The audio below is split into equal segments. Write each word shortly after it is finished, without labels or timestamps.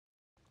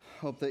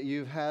Hope that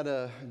you've had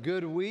a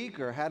good week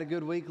or had a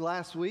good week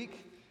last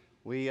week.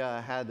 We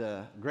had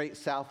a great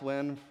south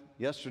wind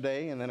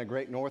yesterday and then a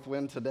great north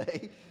wind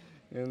today.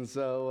 And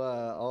so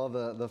all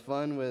the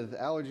fun with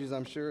allergies,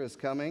 I'm sure, is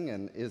coming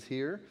and is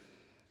here.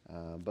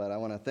 But I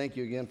want to thank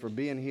you again for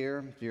being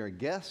here. If you're a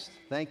guest,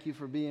 thank you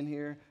for being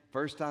here.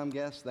 First-time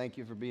guest, thank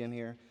you for being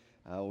here.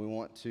 We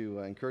want to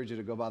encourage you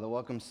to go by the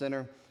Welcome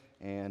Center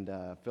and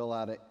fill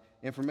out an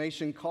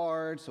information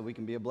card so we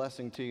can be a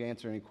blessing to you,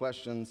 answer any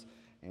questions,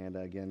 and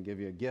again, give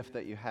you a gift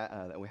that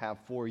we have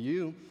for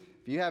you.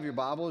 If you have your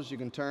Bibles, you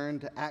can turn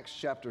to Acts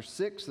chapter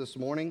 6 this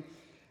morning.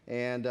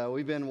 And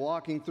we've been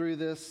walking through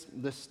this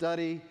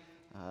study,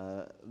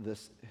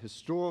 this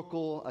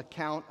historical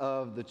account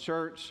of the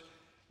church.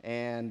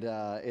 And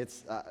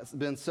it's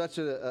been such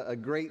a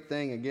great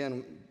thing.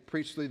 Again,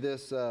 preached through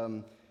this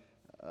a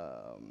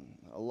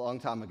long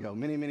time ago,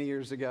 many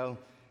years ago.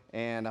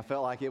 And I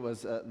felt like it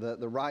was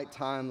the right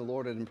time. The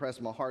Lord had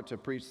impressed my heart to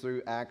preach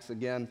through Acts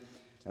again.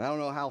 And I don't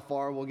know how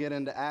far we'll get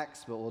into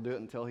Acts, but we'll do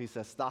it until he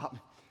says stop.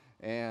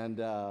 And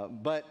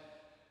but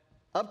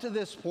up to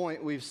this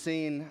point, we've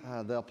seen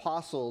the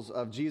apostles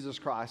of Jesus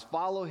Christ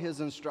follow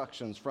his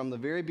instructions from the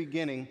very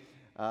beginning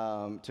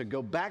to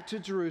go back to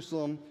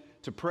Jerusalem,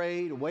 to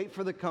pray, to wait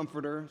for the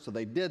Comforter. So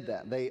they did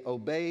that. They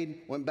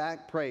obeyed, went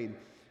back, prayed.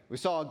 We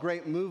saw a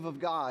great move of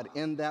God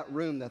in that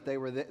room that they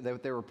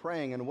were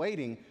praying and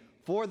waiting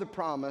for the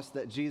promise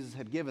that Jesus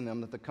had given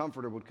them, that the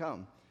Comforter would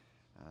come.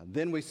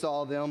 Then we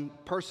saw them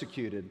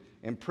persecuted,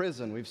 in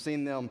prison. We've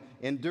seen them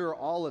endure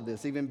all of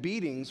this, even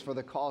beatings for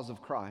the cause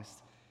of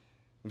Christ.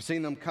 We've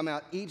seen them come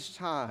out each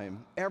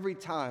time, every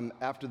time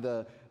after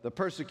the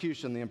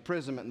persecution, the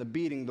imprisonment, the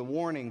beating, the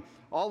warning,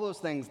 all those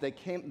things,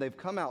 they've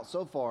come out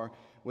so far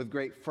with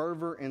great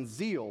fervor and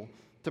zeal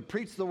to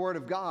preach the Word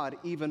of God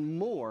even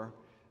more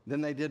than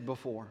they did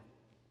before.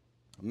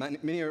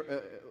 Many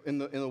in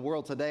the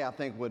world today, I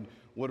think, would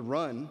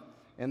run.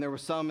 And there were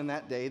some in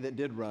that day that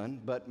did run,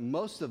 but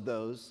most of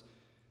those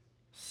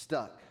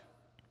stuck.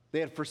 They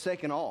had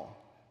forsaken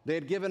all. They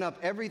had given up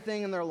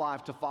everything in their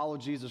life to follow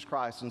Jesus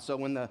Christ. And so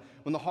when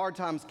the hard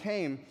times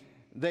came,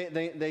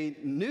 they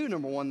knew,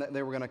 number one, that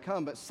they were going to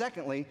come, but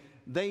secondly,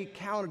 they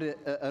counted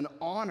it an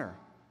honor,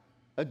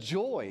 a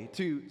joy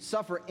to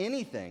suffer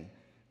anything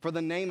for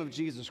the name of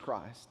Jesus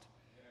Christ.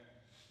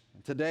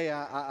 Today,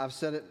 I've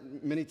said it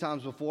many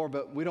times before,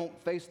 but we don't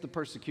face the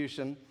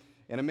persecution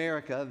in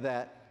America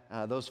that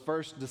those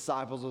first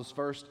disciples, those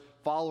first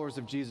followers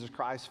of Jesus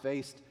Christ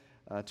faced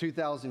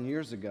 2,000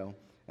 years ago.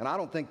 And I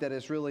don't think that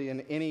it's really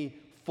in any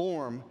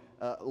form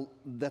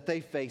that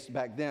they faced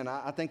back then.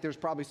 I think there's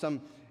probably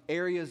some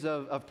areas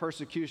of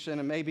persecution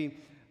and maybe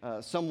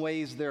some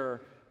ways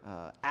there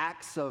are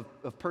acts of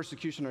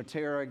persecution or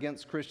terror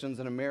against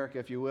Christians in America,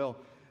 if you will.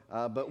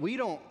 But we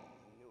don't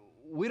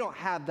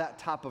have that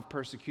type of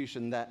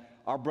persecution that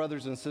our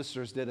brothers and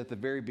sisters did at the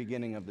very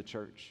beginning of the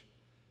church.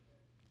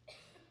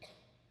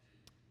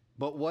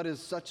 But what is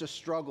such a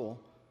struggle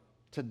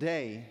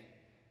today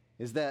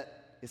is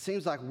that it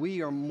seems like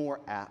we are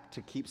more apt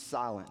to keep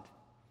silent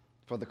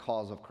for the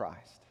cause of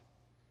Christ.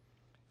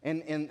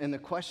 And the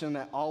question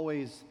that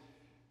always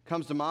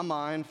comes to my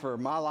mind for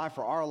my life,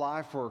 for our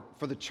life, for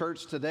the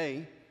church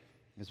today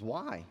is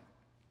why?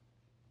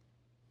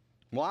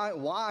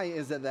 Why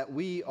is it that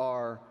we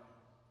are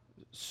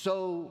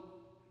so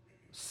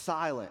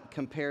silent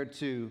compared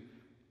to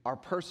our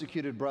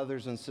persecuted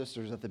brothers and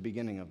sisters at the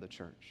beginning of the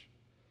church?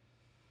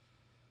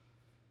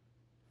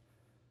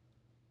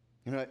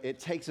 You know, it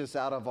takes us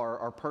out of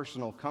our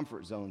personal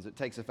comfort zones. It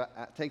takes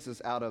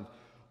us out of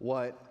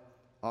what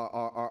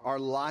our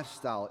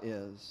lifestyle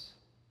is.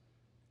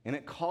 And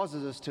it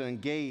causes us to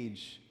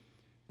engage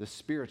the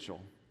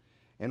spiritual.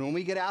 And when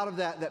we get out of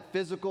that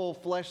physical,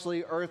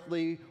 fleshly,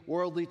 earthly,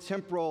 worldly,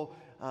 temporal,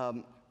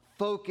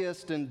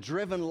 focused and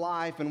driven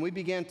life, and we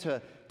begin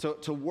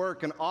to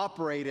work and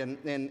operate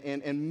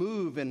and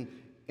move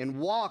and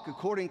walk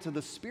according to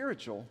the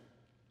spiritual,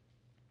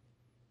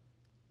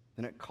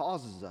 then it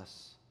causes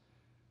us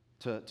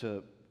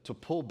to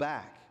pull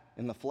back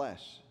in the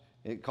flesh.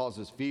 It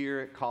causes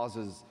fear, it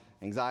causes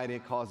anxiety,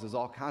 it causes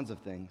all kinds of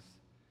things.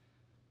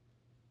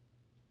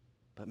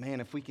 But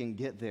man, if we can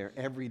get there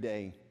every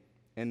day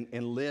and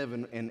live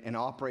and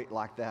operate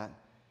like that,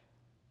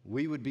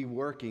 we would be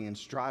working and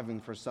striving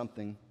for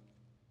something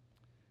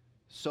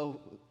so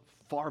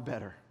far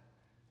better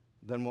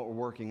than what we're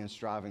working and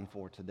striving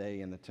for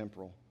today in the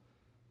temporal.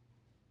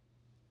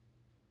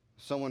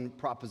 Someone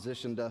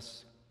propositioned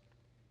us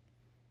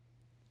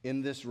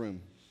in this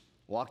room,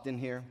 walked in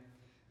here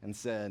and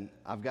said,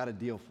 I've got a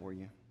deal for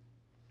you.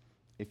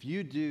 If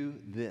you do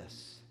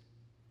this,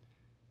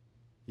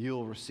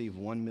 you'll receive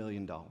 $1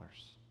 million.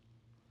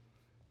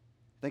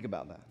 Think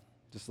about that.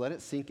 Just let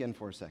it sink in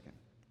for a second.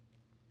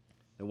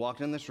 They walked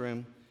in this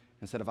room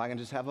and said, if I can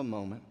just have a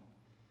moment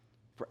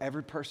for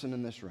every person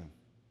in this room,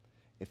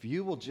 if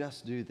you will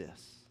just do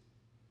this,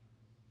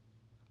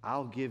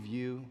 I'll give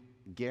you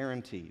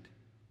guaranteed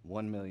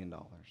 $1 million.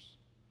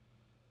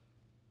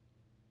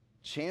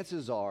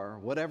 Chances are,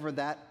 whatever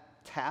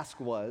that task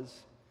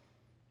was,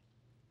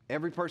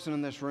 every person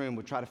in this room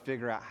would try to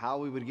figure out how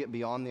we would get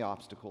beyond the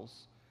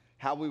obstacles,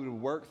 how we would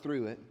work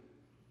through it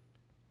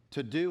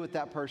to do what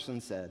that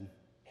person said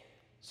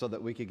so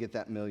that we could get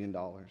that $1 million,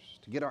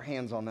 to get our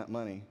hands on that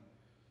money.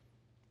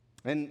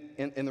 And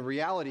the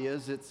reality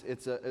is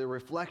it's a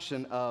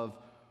reflection of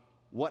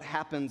what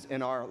happens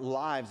in our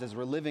lives as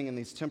we're living in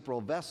these temporal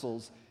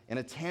vessels in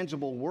a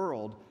tangible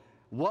world.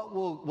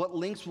 What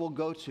lengths we'll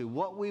go to,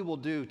 what we will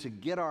do to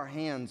get our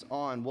hands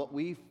on what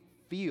we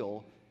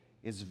feel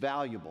is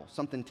valuable,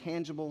 something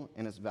tangible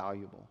and is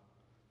valuable.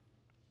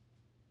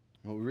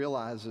 What we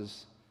realize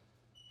is,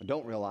 or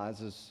don't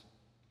realize is,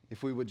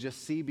 if we would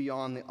just see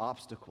beyond the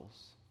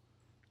obstacles,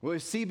 we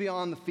would see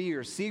beyond the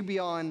fears, see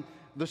beyond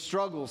the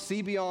struggles,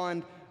 see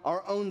beyond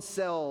our own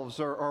selves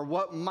or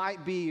what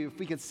might be, if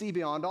we could see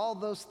beyond all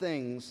those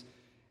things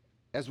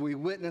as we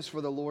witness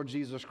for the Lord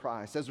Jesus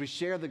Christ, as we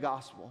share the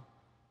gospel,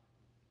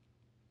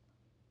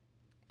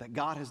 that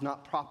God has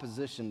not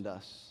propositioned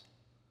us,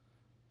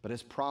 but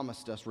has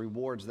promised us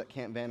rewards that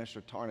can't vanish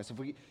or tarnish. If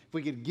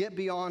we could get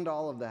beyond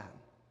all of that,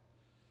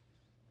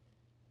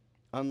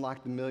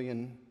 unlike the $1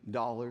 million,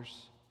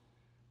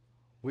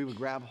 we would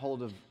grab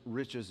hold of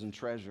riches and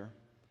treasure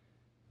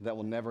that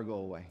will never go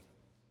away.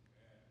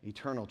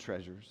 Eternal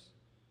treasures.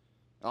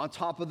 On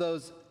top of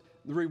those,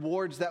 the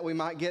rewards that we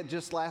might get.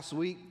 Just last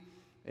week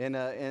in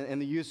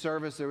the youth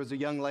service, there was a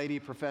young lady who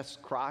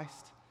professed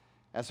Christ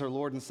as her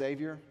Lord and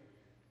Savior.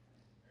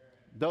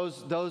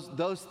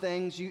 Those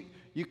things,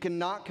 you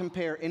cannot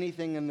compare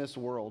anything in this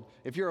world.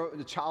 If you're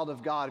a child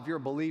of God, if you're a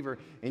believer,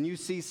 and you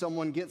see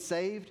someone get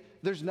saved,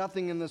 there's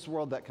nothing in this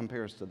world that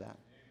compares to that.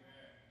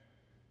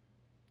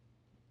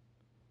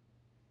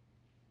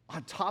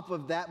 On top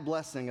of that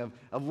blessing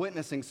of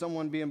witnessing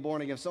someone being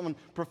born again, someone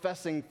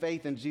professing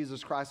faith in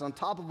Jesus Christ, on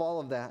top of all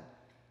of that,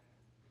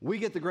 we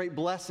get the great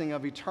blessing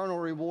of eternal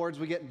rewards.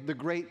 We get the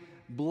great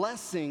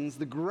blessings,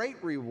 the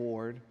great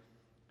reward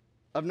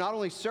of not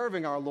only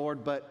serving our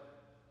Lord, but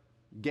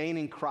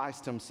gaining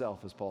Christ himself,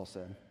 as Paul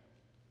said.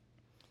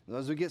 And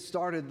as we get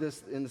started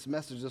in this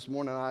message this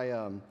morning,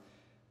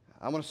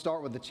 I want to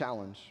start with the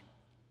challenge.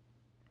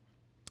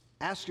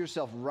 Ask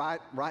yourself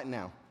right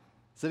now,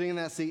 sitting in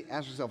that seat,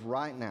 ask yourself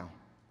right now,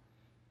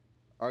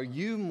 are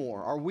you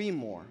more, are we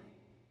more,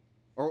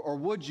 or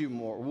would you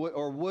more,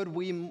 or would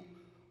we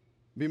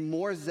be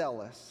more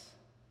zealous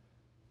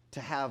to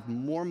have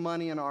more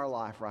money in our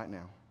life right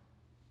now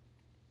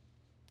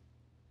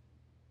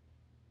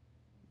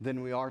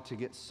than we are to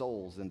get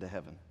souls into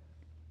heaven?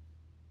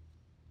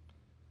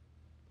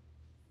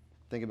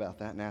 Think about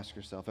that and ask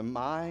yourself, am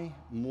I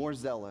more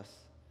zealous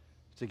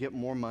to get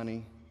more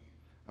money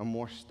or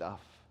more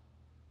stuff,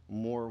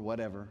 more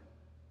whatever,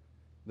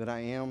 than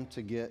I am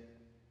to get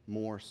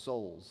more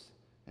souls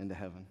into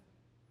heaven?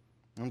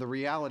 And the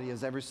reality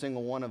is every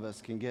single one of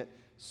us can get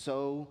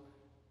so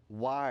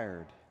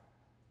wired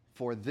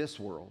for this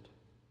world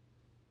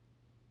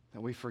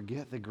that we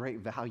forget the great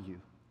value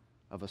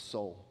of a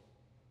soul.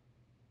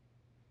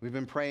 We've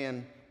been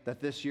praying that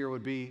this year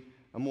would be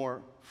a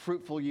more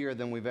fruitful year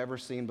than we've ever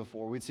seen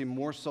before. We'd see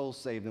more souls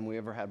saved than we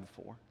ever had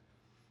before.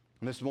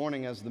 And this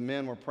morning, as the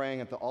men were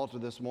praying at the altar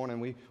this morning,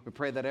 we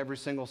pray that every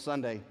single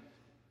Sunday.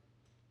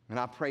 And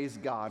I praise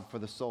God for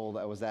the soul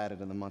that was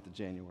added in the month of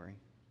January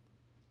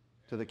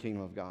to the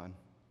kingdom of God.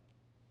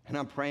 And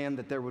I'm praying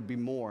that there would be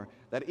more,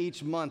 that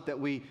each month that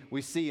we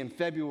see in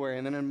February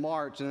and then in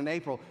March and in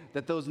April,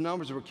 that those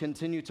numbers would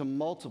continue to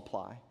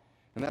multiply.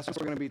 And that's what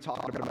we're going to be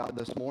talking about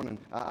this morning.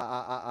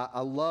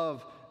 I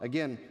love,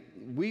 again,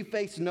 we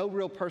face no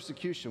real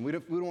persecution. We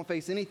don't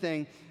face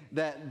anything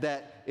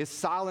that is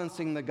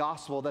silencing the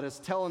gospel, that is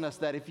telling us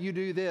that if you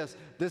do this,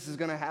 this is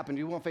going to happen.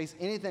 You won't face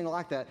anything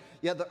like that.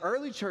 Yet the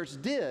early church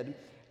did,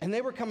 and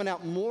they were coming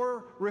out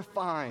more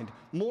refined,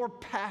 more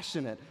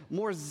passionate,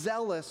 more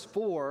zealous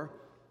for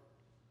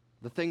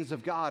the things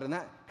of God. And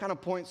that kind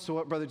of points to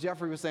what Brother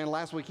Jeffrey was saying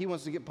last week. He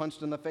wants to get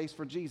punched in the face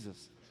for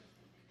Jesus.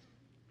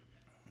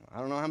 I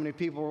don't know how many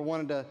people were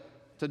wanting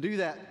to do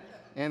that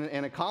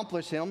and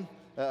accomplish him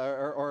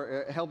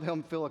or help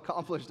him feel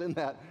accomplished in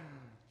that.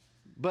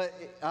 But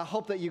I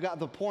hope that you got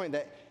the point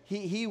that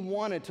he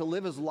wanted to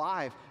live his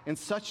life in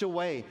such a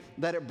way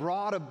that it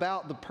brought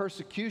about the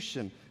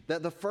persecution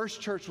that the first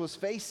church was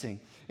facing.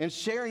 And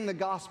sharing the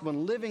gospel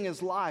and living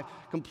his life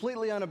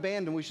completely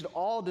unabandoned, we should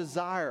all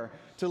desire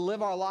to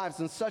live our lives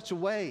in such a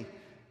way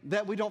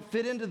that we don't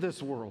fit into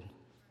this world.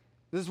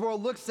 This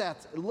world looks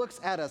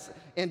at us,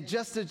 and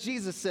just as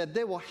Jesus said,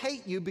 they will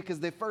hate you because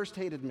they first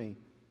hated me.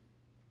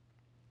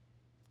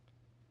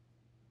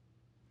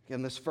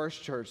 In this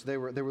first church, they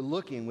were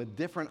looking with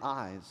different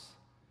eyes.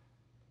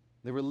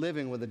 They were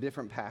living with a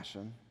different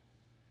passion.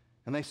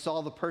 And they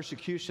saw the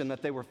persecution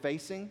that they were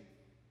facing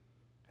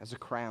as a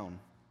crown.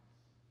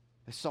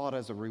 They saw it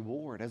as a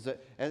reward,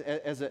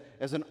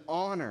 as an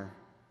honor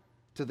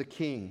to the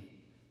king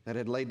that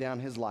had laid down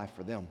his life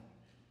for them.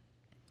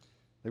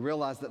 They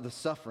realized that the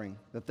suffering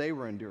that they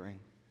were enduring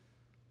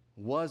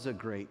was a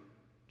great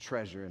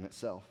treasure in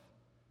itself.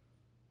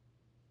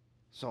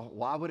 So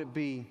why would it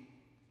be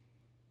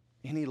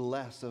any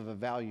less of a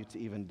value to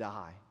even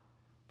die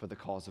for the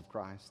cause of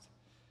Christ.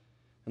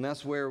 And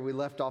that's where we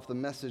left off the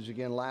message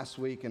again last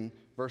week in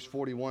verse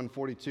 41,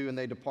 42. And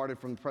they departed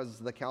from the presence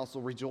of the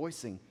council,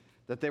 rejoicing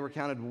that they were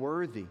counted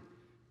worthy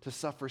to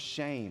suffer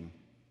shame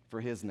for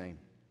his name.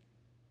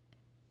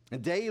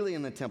 And daily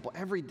in the temple,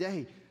 every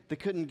day, they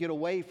couldn't get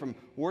away from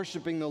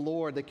worshiping the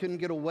Lord. They couldn't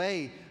get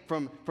away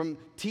from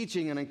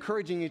teaching and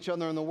encouraging each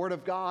other in the Word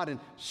of God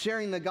and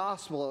sharing the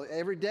gospel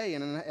every day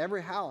and in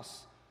every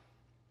house.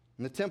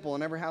 In the temple,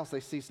 in every house, they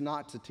ceased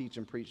not to teach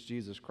and preach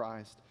Jesus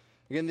Christ.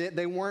 Again,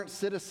 they weren't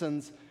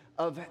citizens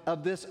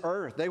of this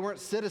earth. They weren't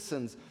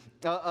citizens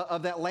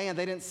of that land.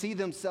 They didn't see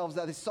themselves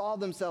that. They saw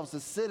themselves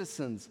as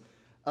citizens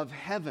of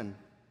heaven.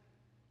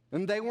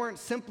 And they weren't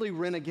simply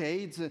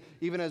renegades.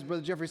 Even as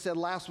Brother Jeffrey said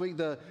last week,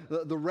 the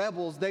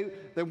rebels, they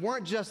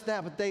weren't just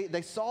that, but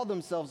they saw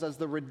themselves as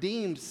the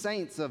redeemed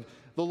saints of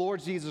the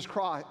Lord Jesus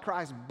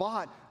Christ,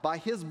 bought by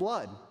his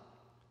blood.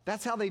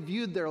 That's how they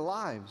viewed their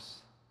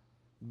lives,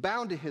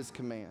 bound to his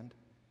command.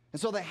 And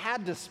so they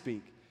had to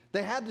speak.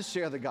 They had to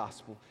share the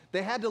gospel.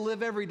 They had to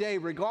live every day,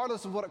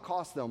 regardless of what it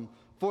cost them,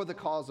 for the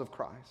cause of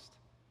Christ.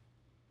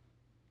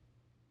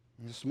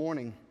 And this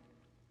morning,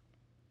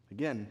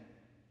 again,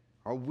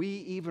 are we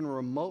even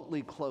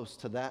remotely close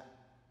to that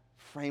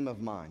frame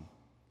of mind?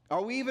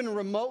 Are we even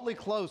remotely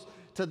close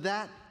to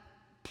that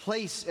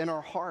place in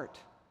our heart?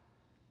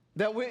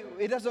 That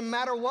it doesn't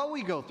matter what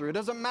we go through. It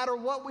doesn't matter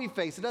what we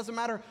face. It doesn't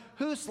matter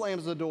who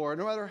slams the door,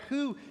 no matter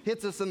who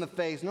hits us in the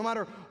face, no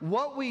matter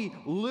what we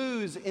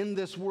lose in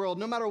this world,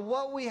 no matter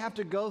what we have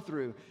to go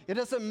through. It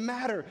doesn't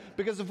matter,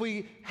 because if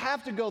we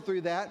have to go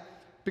through that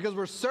because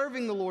we're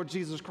serving the Lord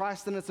Jesus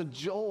Christ, then it's a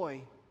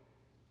joy.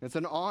 It's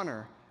an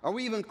honor. Are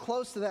we even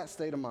close to that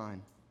state of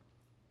mind?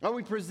 Are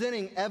we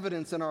presenting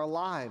evidence in our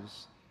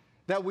lives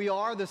that we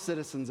are the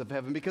citizens of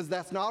heaven? Because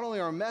that's not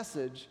only our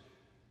message,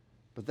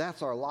 but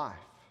that's our life.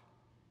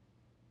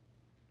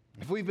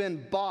 If we've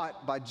been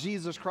bought by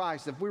Jesus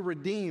Christ, if we're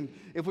redeemed,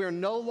 if we are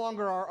no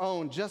longer our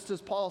own, just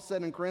as Paul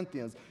said in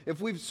Corinthians, if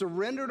we've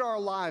surrendered our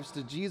lives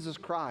to Jesus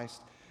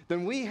Christ,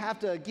 then we have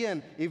to,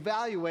 again,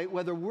 evaluate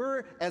whether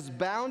we're as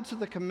bound to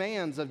the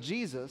commands of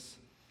Jesus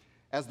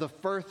as the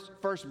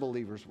first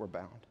believers were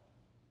bound.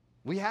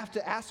 We have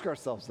to ask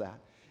ourselves that.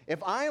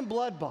 If I am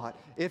blood-bought,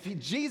 if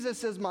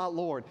Jesus is my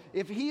Lord,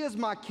 if he is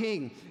my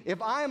King,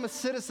 if I am a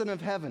citizen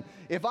of heaven,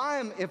 if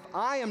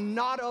I am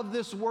not of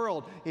this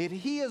world, if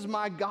he is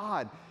my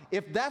God,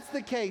 if that's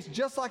the case,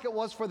 just like it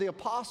was for the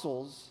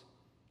apostles,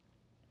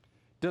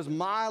 does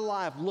my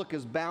life look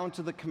as bound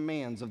to the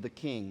commands of the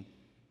King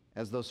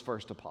as those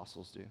first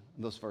apostles do,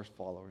 those first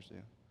followers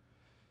do?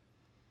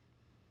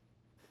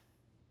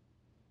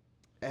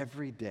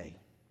 Every day.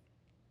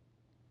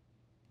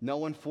 No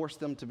one forced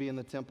them to be in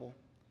the temple.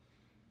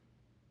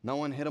 No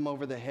one hit them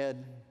over the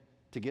head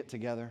to get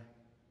together.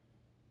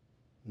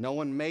 No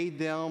one made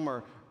them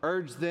or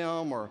urged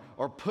them or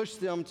pushed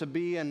them to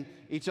be in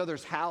each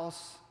other's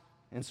house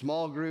in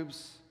small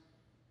groups.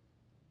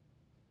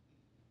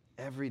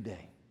 Every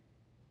day,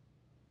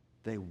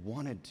 they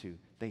wanted to.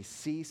 They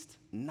ceased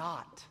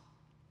not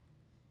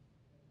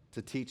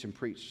to teach and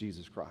preach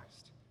Jesus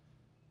Christ.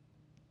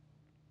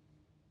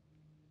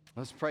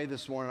 Let's pray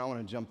this morning. I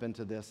want to jump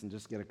into this and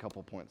just get a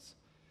couple points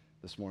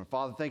this morning.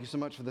 Father, thank you so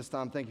much for this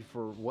time. Thank you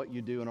for what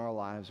you do in our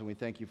lives, and we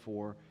thank you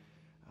for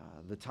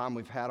the time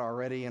we've had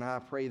already. And I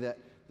pray that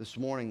this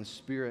morning the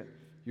Spirit,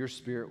 your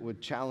Spirit,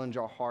 would challenge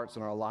our hearts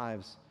and our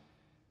lives.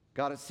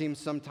 God, it seems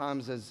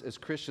sometimes as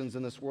Christians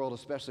in this world,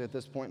 especially at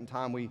this point in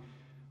time,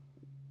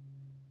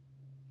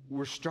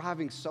 we're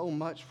striving so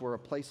much for a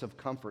place of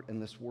comfort in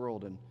this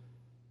world. And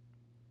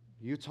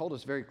you told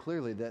us very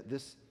clearly that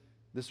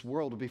this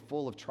world will be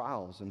full of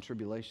trials and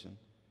tribulation.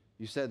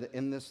 You said that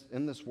in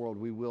this world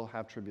we will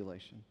have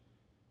tribulation.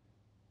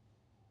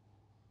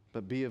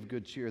 But be of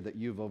good cheer that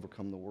you've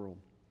overcome the world.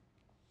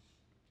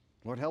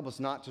 Lord, help us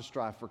not to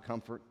strive for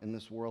comfort in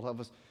this world.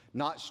 Help us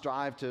not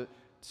strive to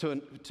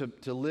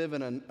live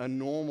in a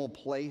normal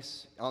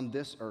place on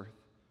this earth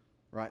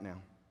right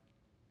now.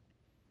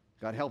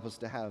 God, help us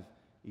to have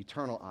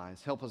eternal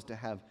eyes. Help us to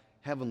have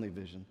heavenly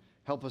vision.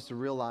 Help us to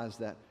realize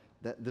that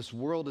this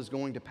world is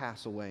going to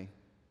pass away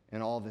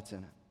and all that's in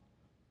it.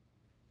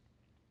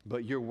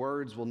 But your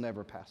words will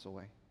never pass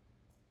away.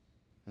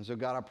 And so,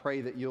 God, I pray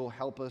that you'll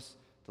help us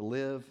to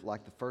live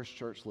like the first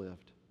church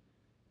lived,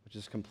 which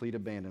is complete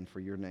abandon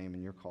for your name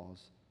and your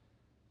cause.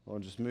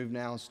 Lord, just move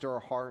now and stir our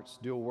hearts,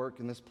 do a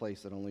work in this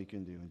place that only you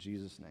can do. In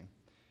Jesus' name,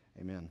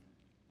 amen.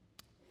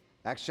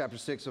 Acts chapter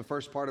 6, the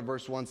first part of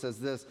verse 1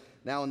 says this: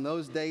 Now in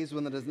those days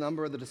when the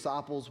number of the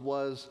disciples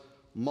was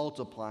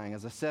multiplying.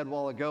 As I said a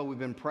while ago, we've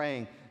been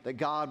praying that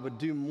God would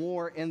do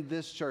more in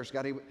this church.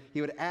 God,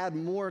 he would add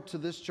more to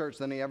this church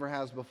than he ever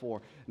has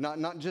before.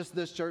 Not just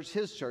this church,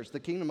 his church,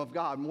 the kingdom of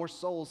God, more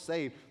souls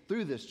saved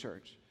through this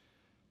church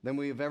than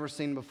we have ever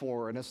seen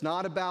before. And it's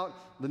not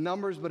about the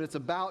numbers, but it's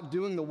about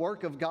doing the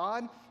work of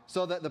God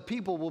so that the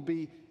people will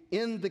be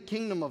in the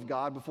kingdom of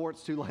God before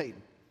it's too late.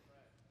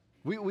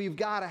 We've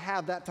got to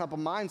have that type of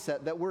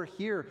mindset that we're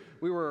here.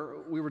 We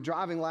were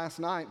driving last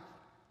night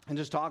and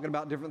just talking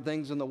about different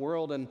things in the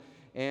world, and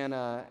And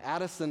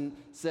Addison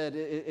said,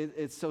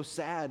 it's so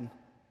sad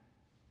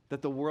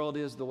that the world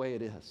is the way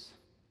it is.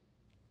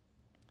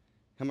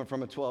 Coming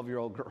from a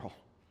 12-year-old girl.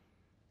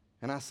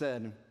 And I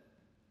said,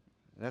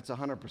 that's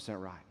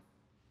 100% right.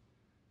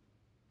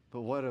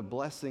 But what a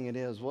blessing it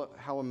is,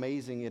 how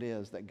amazing it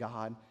is that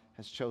God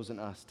has chosen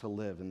us to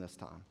live in this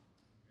time.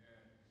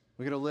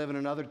 We're going to live in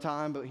another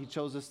time, but he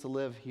chose us to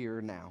live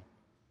here now.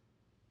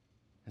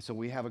 And so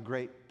we have a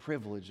great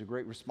privilege, a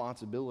great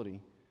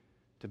responsibility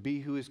to be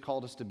who he's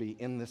called us to be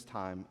in this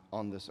time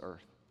on this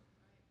earth.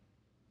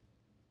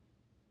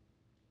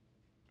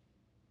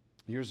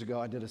 Years ago,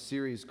 I did a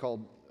series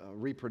called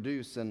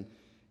Reproduce, and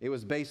it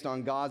was based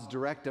on God's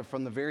directive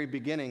from the very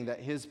beginning that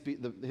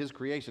his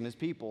creation, his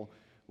people,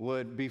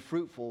 would be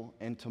fruitful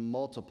and to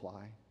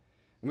multiply.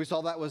 And we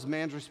saw that was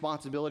man's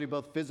responsibility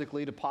both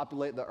physically to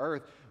populate the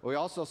earth, but we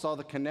also saw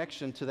the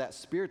connection to that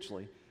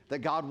spiritually, that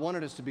God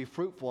wanted us to be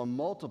fruitful and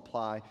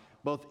multiply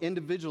both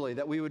individually,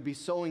 that we would be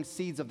sowing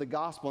seeds of the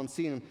gospel and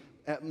seeing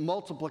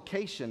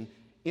multiplication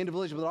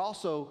individually, but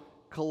also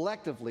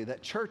collectively,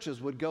 that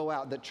churches would go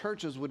out, that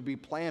churches would be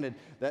planted,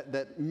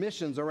 that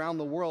missions around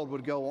the world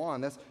would go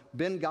on. That's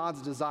been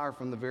God's desire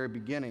from the very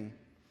beginning.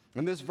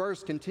 And this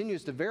verse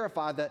continues to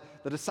verify that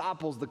the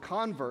disciples, the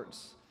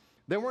converts,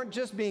 they weren't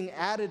just being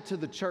added to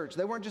the church.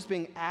 They weren't just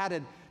being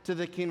added to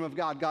the kingdom of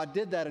God. God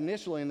did that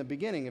initially in the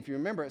beginning. If you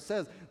remember, it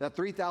says that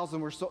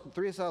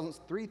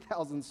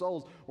 3,000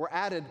 souls were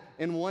added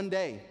in one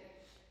day.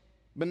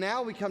 But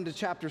now we come to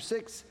chapter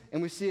 6,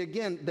 and we see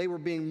again, they were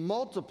being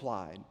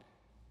multiplied.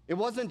 It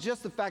wasn't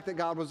just the fact that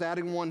God was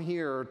adding one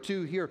here or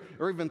two here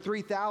or even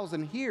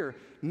 3,000 here.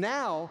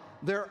 Now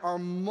there are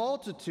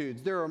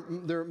multitudes. There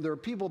are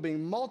people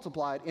being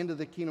multiplied into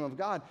the kingdom of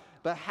God.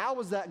 But how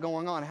is that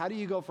going on? How do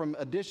you go from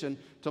addition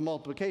to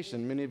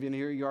multiplication? Many of you in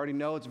here, you already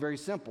know it's very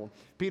simple.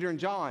 Peter and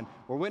John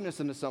were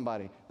witnessing to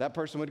somebody. That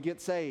person would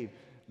get saved.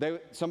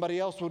 Somebody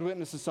else would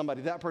witness to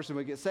somebody. That person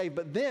would get saved.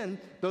 But then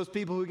those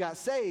people who got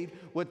saved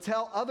would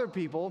tell other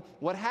people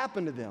what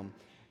happened to them.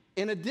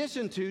 In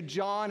addition to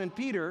John and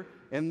Peter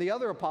and the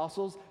other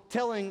apostles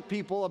telling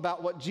people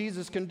about what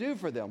Jesus can do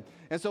for them.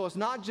 And so it's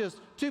not just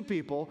two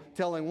people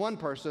telling one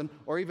person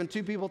or even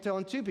two people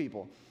telling two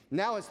people.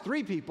 Now it's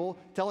three people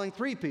telling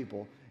three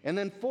people. And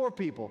then 4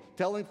 people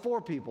telling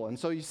 4 people. And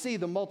so you see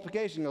the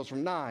multiplication goes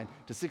from 9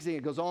 to 16.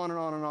 It goes on and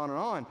on and on and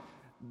on.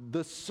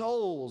 The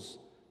souls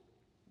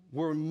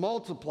were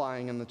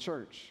multiplying in the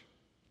church.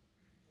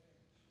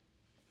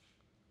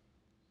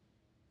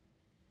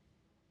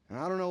 And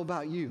I don't know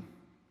about you,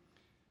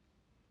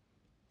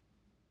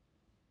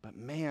 but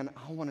man,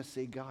 I want to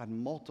see God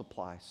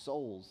multiply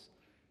souls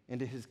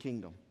into his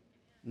kingdom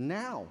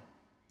now.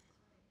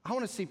 I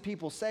want to see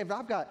people saved.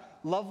 I've got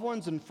loved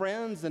ones and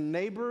friends and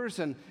neighbors,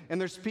 and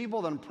there's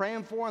people that I'm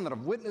praying for and that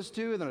I've witnessed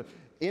to and that I've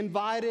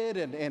invited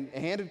and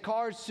handed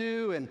cards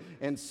to,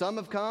 and some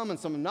have come and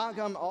some have not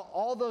come,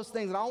 all those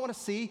things. And I want to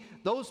see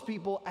those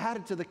people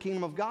added to the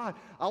kingdom of God.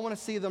 I want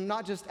to see them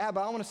not just added,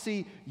 but I want to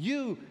see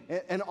you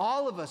and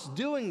all of us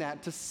doing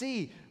that, to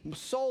see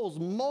souls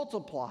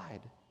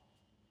multiplied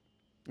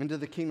into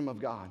the kingdom of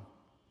God.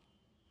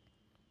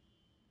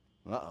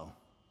 Uh-oh.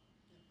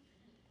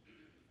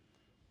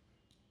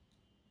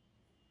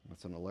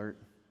 That's an alert.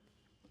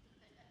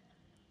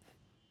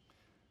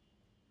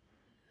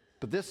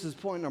 But this is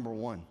point number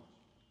 1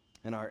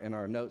 in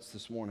our notes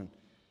this morning.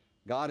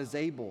 God is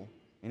able,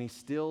 and he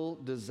still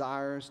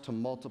desires to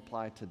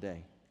multiply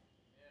today.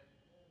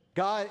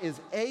 God is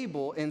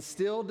able and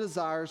still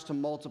desires to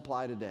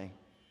multiply today.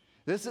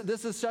 This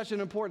is such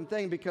an important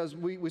thing, because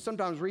we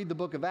sometimes read the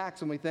book of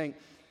Acts and we think,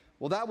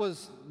 well, that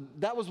was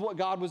what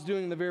God was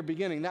doing in the very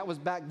beginning. That was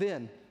back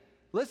then.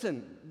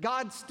 Listen,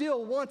 God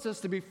still wants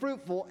us to be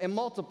fruitful and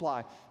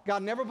multiply.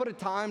 God never put a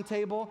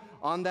timetable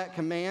on that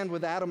command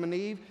with Adam and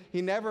Eve.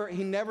 He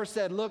never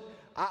said, look,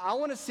 I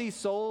want to see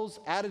souls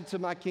added to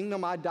my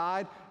kingdom. I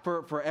died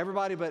for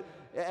everybody, but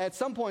at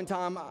some point in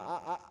time,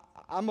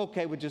 I'm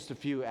okay with just a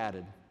few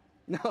added.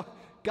 No,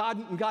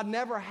 God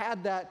never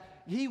had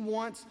that. He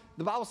wants,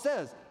 the Bible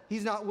says,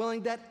 he's not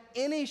willing that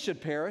any should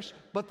perish,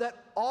 but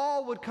that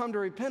all would come to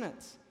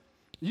repentance.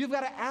 You've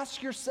got to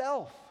ask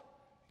yourself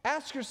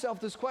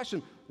this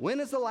question: when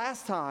is the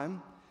last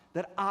time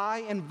that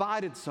I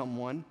invited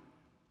someone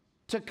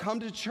to come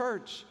to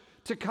church,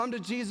 to come to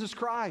Jesus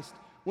Christ?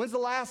 When's the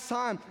last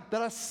time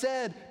that I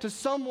said to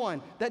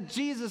someone that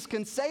Jesus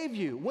can save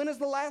you? When is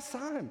the last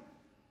time?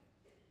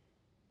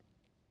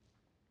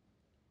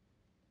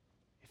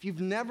 If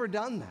you've never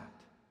done that,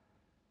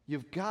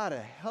 you've got to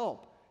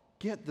help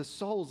get the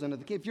souls into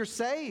the kingdom. If you're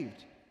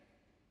saved,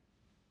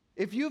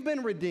 if you've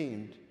been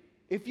redeemed,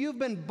 if you've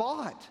been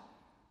bought,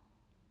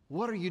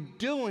 what are you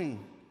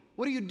doing?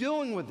 What are you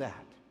doing with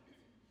that?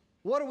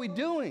 What are we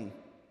doing?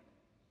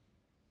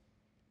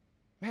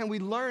 Man, we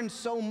learn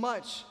so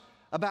much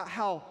about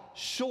how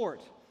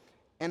short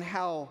and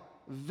how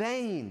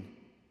vain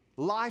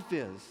life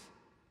is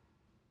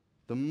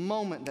the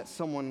moment that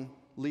someone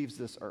leaves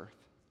this earth.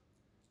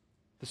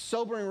 The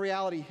sobering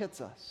reality hits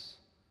us.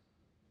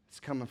 It's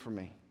coming for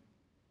me.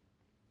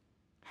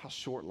 How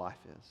short life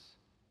is.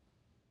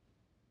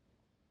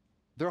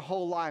 Their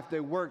whole life they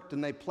worked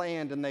and they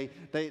planned and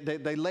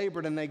they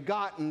labored and they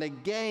got and they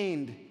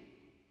gained.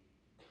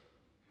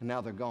 And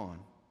now they're gone.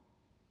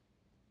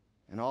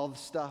 And all the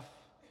stuff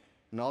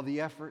and all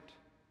the effort.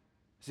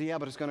 See, yeah,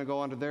 but it's going to go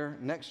on to their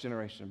next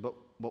generation.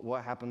 But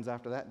what happens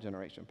after that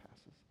generation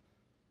passes?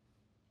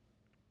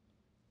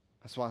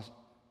 That's why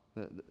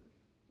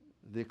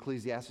the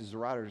Ecclesiastes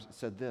writers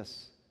said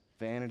this: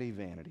 vanity,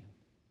 vanity.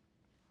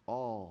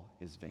 All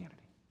is vanity.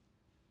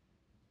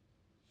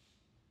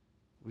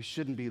 We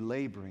shouldn't be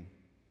laboring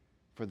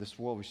for this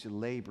world. We should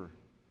labor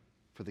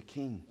for the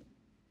King.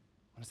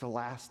 When it's the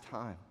last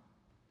time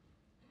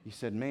you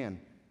said,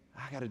 man,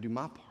 I got to do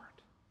my part.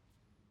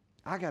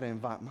 I got to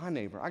invite my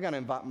neighbor. I got to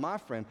invite my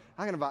friend.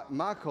 I got to invite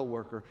my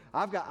coworker.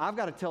 I've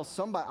got to tell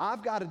somebody.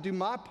 I've got to do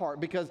my part,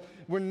 because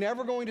we're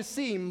never going to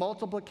see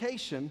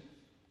multiplication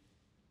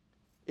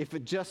if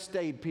it just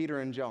stayed Peter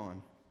and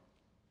John.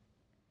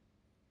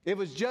 It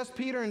was just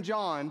Peter and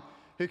John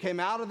who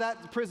came out of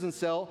that prison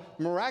cell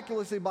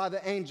miraculously by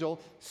the angel,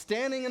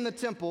 standing in the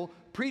temple,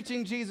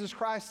 preaching Jesus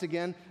Christ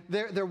again.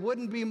 There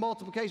wouldn't be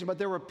multiplication, but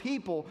there were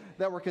people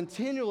that were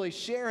continually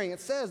sharing. It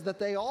says that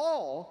they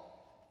all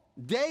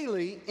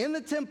daily in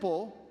the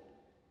temple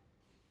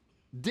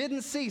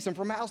didn't cease, and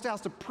from house to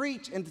house to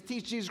preach and to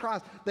teach Jesus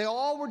Christ. They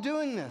all were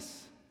doing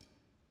this.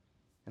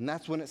 And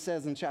that's when it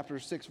says in chapter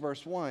 6,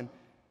 verse 1,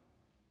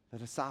 the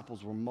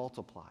disciples were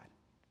multiplied.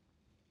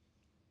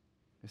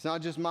 It's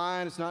not just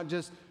mine, it's not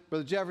just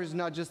Brother Jeffrey, it's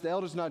not just the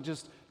elders, not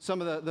just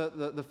some of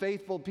the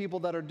faithful people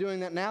that are doing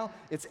that now.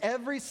 It's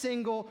every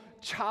single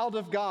child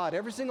of God,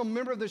 every single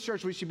member of the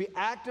church. We should be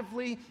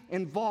actively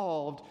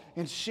involved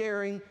in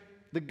sharing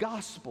the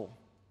gospel.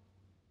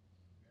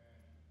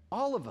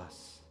 All of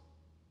us.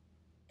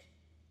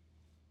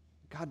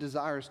 God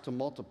desires to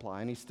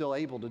multiply, and He's still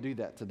able to do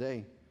that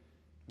today.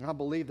 And I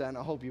believe that, and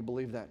I hope you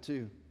believe that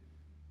too.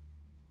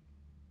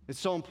 It's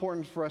so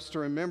important for us to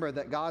remember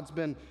that God's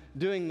been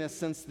doing this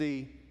since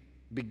the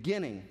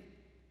beginning.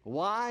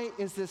 Why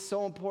is this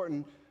so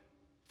important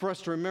for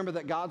us to remember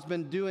that God's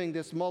been doing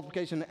this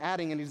multiplication and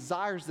adding, and He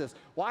desires this?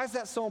 Why is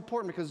that so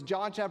important? Because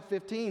John chapter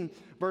 15,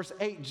 verse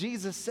 8,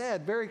 Jesus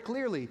said very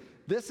clearly,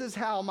 "This is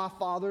how my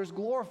Father is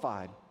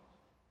glorified,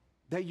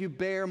 that you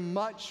bear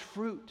much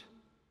fruit,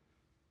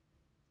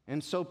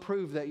 and so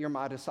prove that you're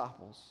my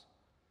disciples."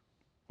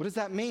 What does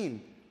that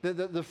mean?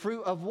 The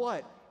fruit of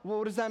what? Well,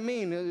 what does that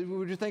mean?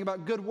 Would you think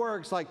about good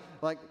works, like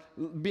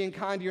being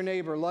kind to your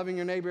neighbor, loving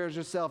your neighbor as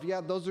yourself? Yeah,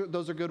 those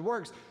are good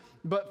works.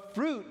 But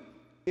fruit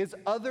is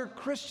other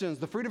Christians.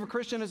 The fruit of a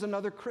Christian is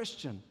another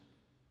Christian.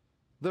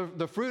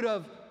 The fruit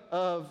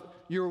of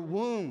your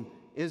womb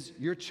is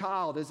your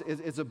child,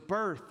 is a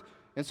birth.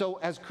 And so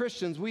as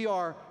Christians, we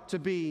are to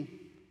be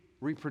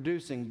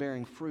reproducing,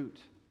 bearing fruit.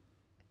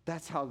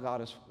 That's how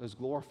God is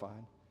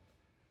glorified.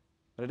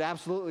 But it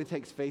absolutely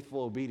takes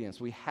faithful obedience.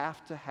 We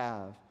have to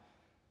have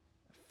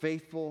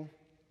faithful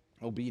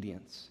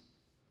obedience.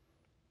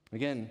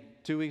 Again,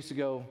 2 weeks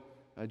ago,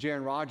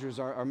 Jaron Rogers,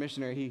 our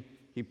missionary,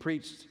 he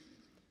preached,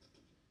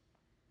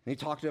 and he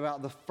talked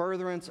about the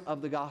furtherance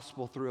of the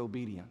gospel through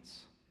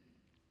obedience.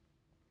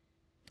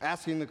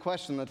 Asking the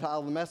question, the title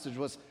of the message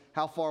was,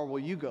 how far will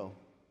you go?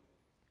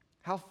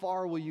 How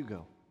far will you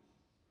go?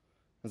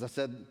 As I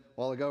said a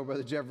while ago,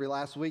 Brother Jeffrey,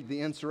 last week,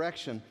 the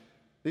insurrection,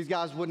 these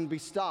guys wouldn't be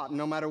stopped.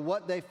 No matter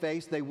what they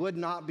faced, they would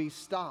not be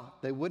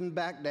stopped. They wouldn't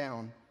back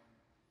down.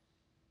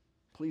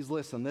 Please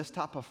listen, this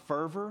type of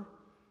fervor,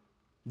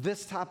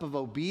 this type of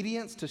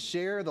obedience to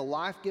share the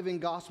life-giving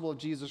gospel of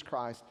Jesus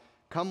Christ,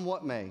 come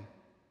what may,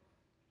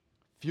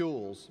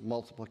 fuels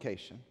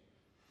multiplication.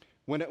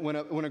 When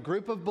a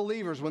group of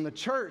believers, when the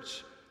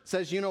church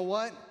says, you know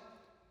what,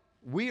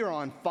 we are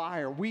on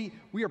fire, we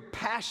are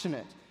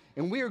passionate,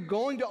 and we are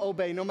going to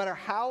obey no matter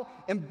how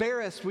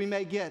embarrassed we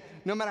may get,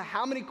 no matter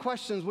how many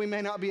questions we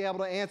may not be able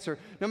to answer,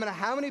 no matter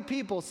how many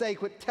people say,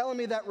 quit telling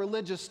me that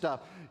religious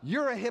stuff,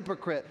 you're a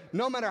hypocrite.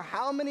 No matter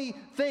how many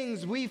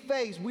things we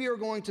face, we are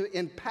going to,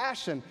 in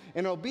passion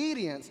and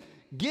obedience,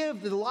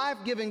 give the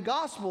life-giving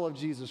gospel of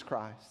Jesus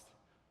Christ.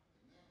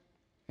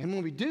 And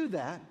when we do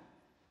that,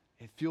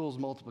 it fuels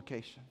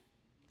multiplication.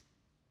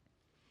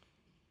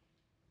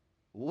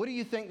 What do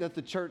you think that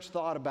the church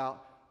thought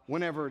about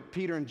whenever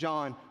Peter and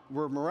John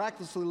were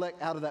miraculously let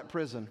out of that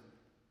prison,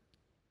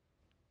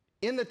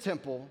 in the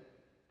temple,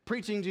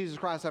 preaching Jesus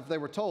Christ after they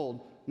were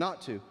told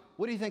not to?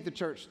 What do you think the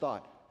church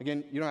thought?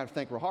 Again, you don't have to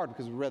think real hard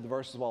because we read the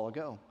verses a while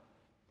ago.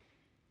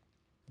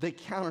 They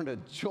counted a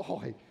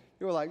joy.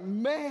 They were like,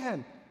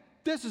 man,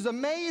 this is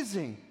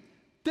amazing.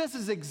 This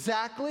is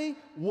exactly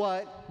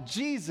what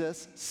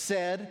Jesus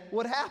said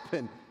would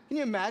happen. Can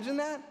you imagine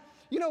that?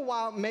 You know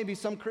why maybe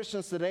some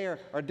Christians today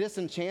are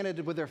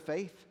disenchanted with their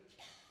faith?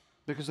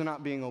 Because they're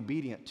not being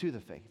obedient to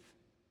the faith.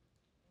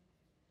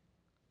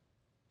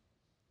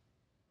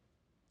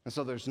 And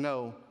so they're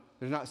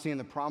not seeing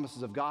the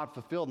promises of God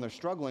fulfilled, and they're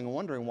struggling and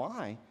wondering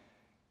why.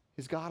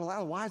 Is God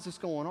allowed? Why is this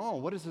going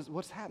on?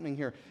 What's happening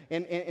here?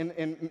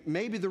 And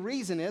maybe the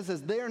reason is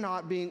they're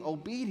not being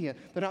obedient.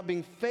 They're not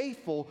being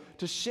faithful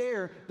to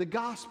share the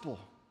gospel.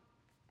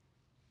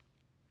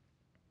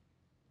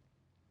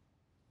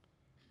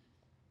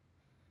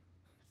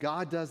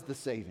 God does the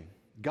saving.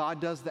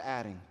 God does the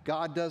adding.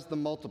 God does the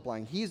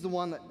multiplying. He's the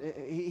one that,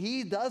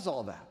 he does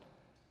all that.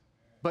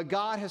 But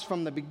God has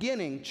from the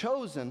beginning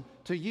chosen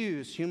to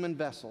use human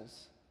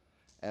vessels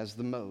as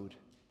the mode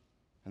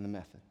and the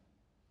method.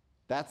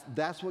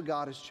 That's what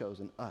God has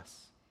chosen,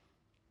 us.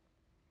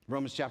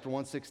 Romans chapter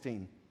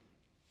 1:16.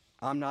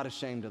 I'm not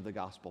ashamed of the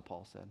gospel,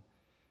 Paul said.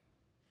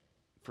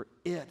 For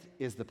it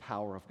is the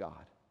power of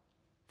God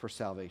for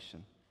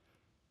salvation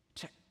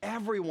to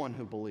everyone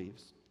who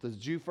believes, to the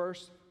Jew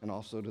first and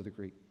also to the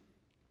Greek.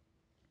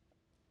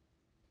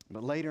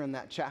 But later in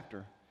that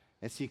chapter,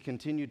 as he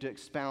continued to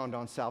expound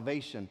on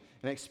salvation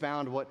and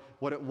expound what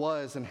it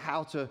was and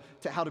how to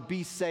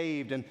be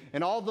saved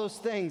and all those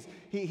things,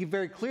 he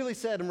very clearly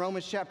said in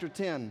Romans chapter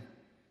 10,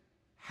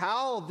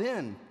 how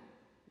then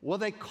will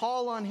they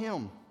call on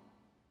him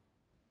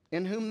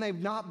in whom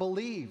they've not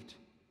believed?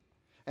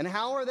 And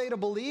how are they to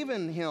believe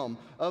in him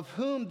of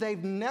whom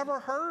they've never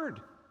heard?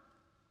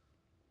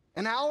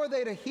 And how are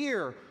they to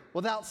hear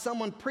without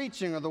someone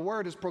preaching or the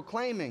word is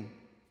proclaiming,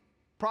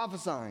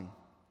 prophesying,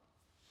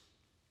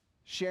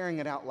 sharing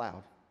it out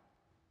loud?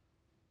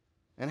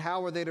 And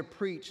how are they to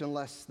preach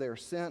unless they're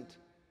sent?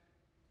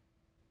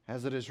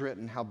 As it is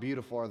written, how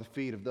beautiful are the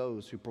feet of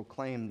those who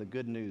proclaim the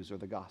good news or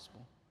the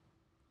gospel.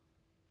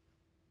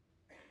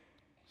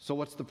 So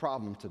what's the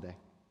problem today?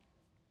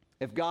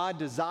 If God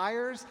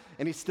desires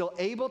and he's still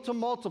able to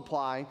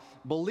multiply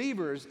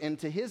believers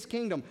into his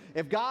kingdom,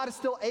 if God is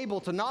still able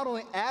to not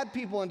only add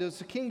people into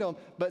his kingdom,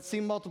 but see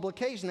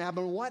multiplication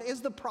happen, what is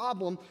the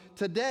problem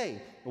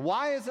today?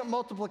 Why isn't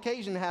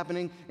multiplication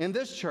happening in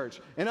this church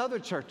and other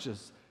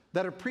churches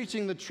that are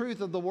preaching the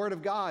truth of the Word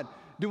of God?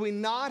 Do we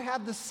not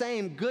have the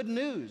same good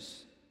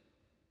news?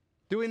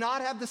 Do we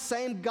not have the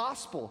same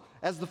gospel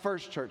as the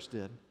first church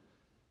did?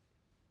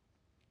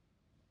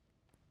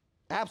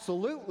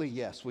 Absolutely,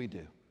 yes, we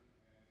do.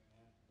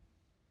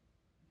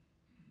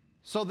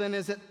 So then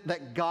is it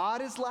that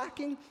God is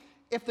lacking?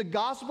 If the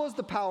gospel is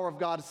the power of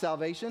God's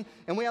salvation,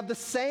 and we have the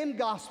same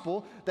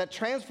gospel that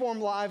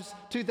transformed lives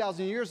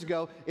 2,000 years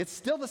ago, it's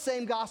still the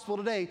same gospel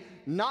today,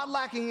 not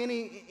lacking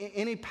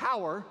any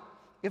power.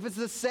 If it's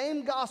the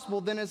same gospel,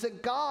 then is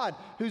it God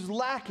who's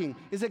lacking?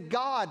 Is it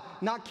God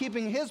not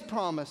keeping his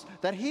promise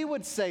that he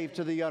would save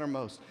to the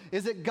uttermost?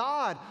 Is it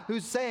God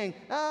who's saying,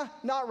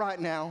 not right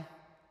now?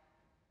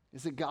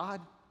 Is it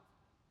God?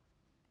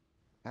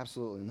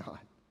 Absolutely not.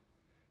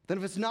 Then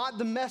if it's not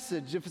the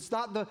message, if it's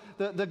not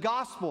the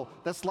gospel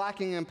that's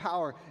lacking in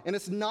power, and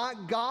it's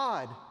not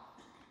God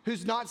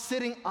who's not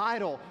sitting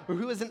idle or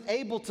who isn't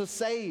able to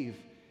save,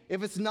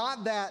 if it's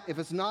not that, if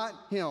it's not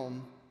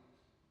him,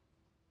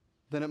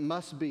 then it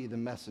must be the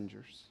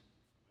messengers.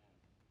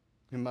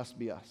 It must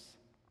be us.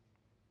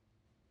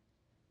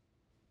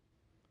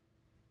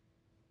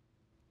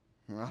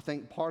 And I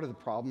think part of the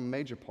problem, a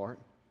major part,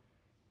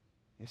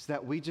 is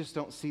that we just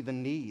don't see the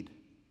need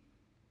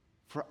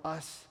for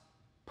us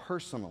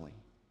personally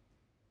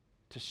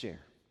to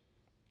share.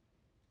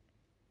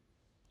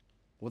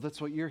 Well,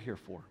 that's what you're here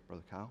for,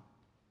 Brother Kyle.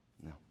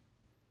 No.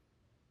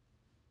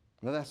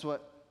 Well, that's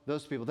what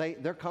those people,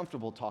 they're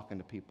comfortable talking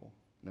to people.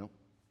 No.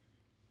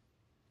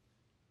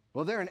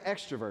 Well, they're an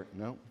extrovert.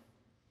 No.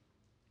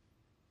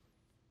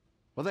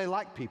 Well, they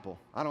like people.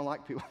 I don't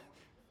like people.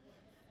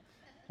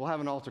 We'll have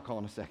an altar call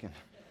in a second.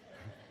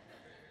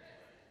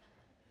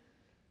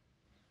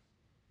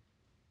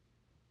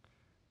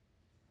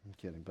 I'm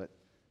kidding, but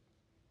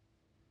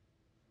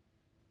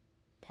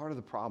part of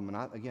the problem,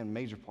 and again,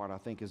 major part, I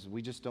think, is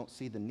we just don't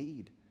see the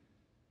need.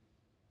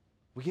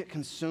 We get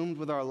consumed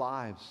with our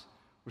lives.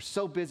 We're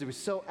so busy. We're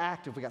so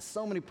active. We got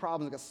so many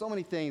problems. We got so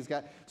many things.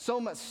 Got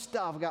so much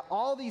stuff. We got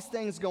all these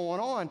things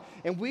going on,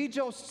 and we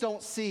just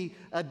don't see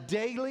a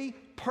daily,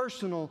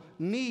 personal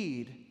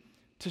need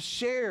to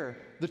share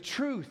the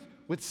truth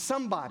with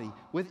somebody,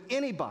 with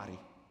anybody.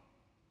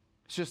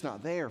 It's just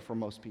not there for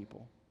most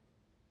people.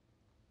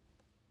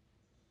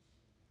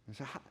 And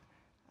so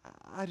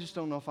I just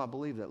don't know if I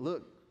believe that.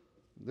 Look,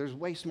 there's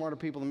way smarter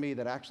people than me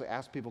that actually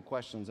ask people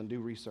questions and do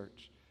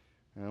research.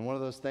 And one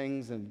of those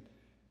things, and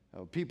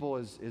people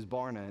is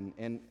Barna.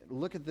 And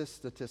look at this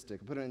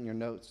statistic. Put it in your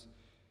notes.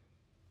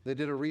 They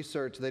did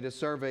a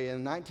survey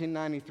in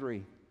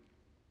 1993.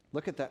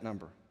 Look at that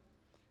number.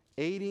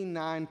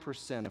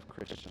 89% of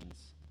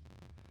Christians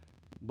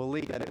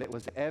believe that it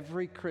was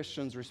every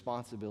Christian's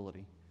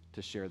responsibility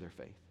to share their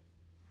faith.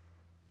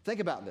 Think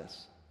about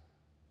this.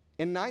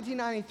 In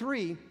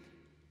 1993,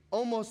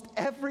 almost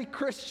every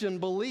Christian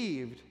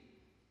believed,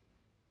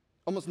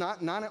 almost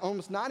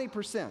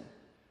 90%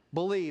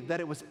 believed that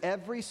it was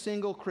every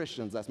single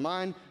Christian, that's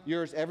mine,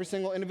 yours, every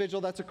single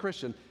individual that's a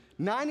Christian.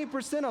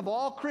 90% of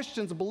all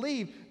Christians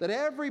believe that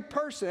every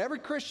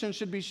Christian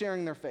should be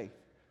sharing their faith.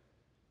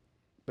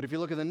 But if you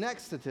look at the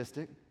next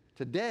statistic,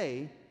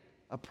 today,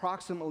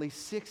 approximately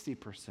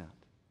 60%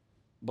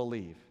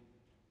 believe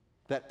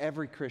that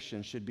every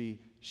Christian should be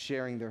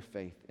sharing their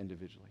faith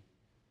individually.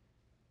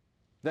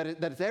 That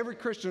it's every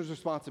Christian's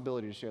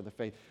responsibility to share the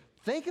faith.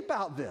 Think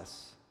about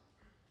this.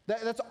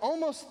 That's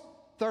almost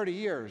 30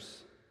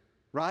 years,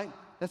 right?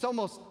 That's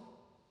almost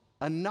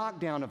a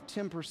knockdown of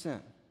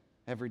 10%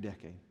 every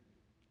decade.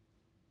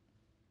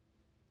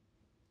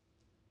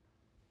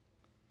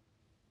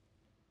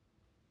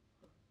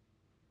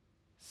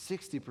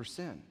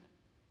 %60%.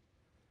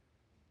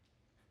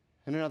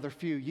 In another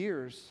few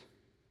years,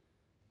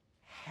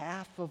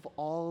 half of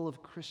all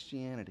of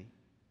Christianity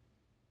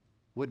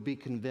would be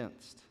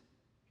convinced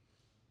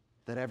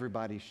that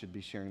everybody should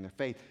be sharing their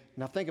faith.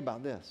 Now think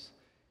about this.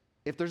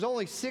 If there's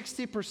only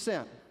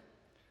 60%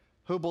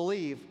 who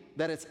believe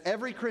that it's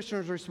every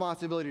Christian's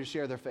responsibility to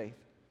share their faith,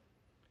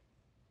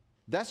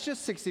 that's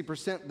just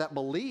 60% that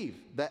believe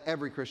that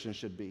every Christian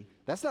should be.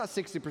 That's not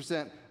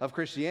 60% of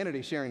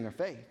Christianity sharing their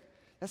faith.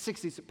 That's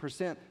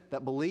 60%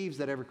 that believes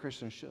that every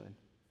Christian should.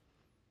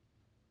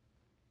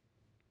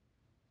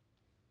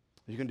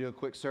 You can do a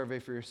quick survey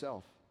for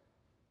yourself.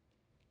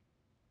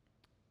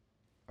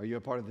 Are you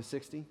a part of the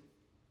 60? You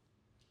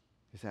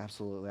say,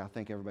 absolutely, I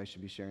think everybody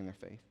should be sharing their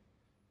faith.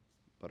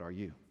 But are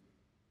you?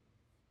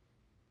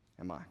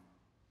 Am I?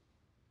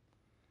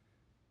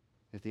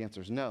 If the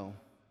answer is no,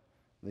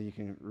 then you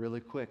can really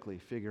quickly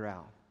figure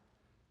out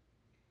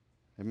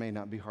there may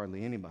not be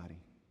hardly anybody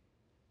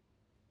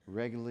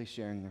regularly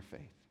sharing their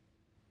faith.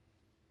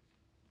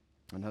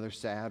 Another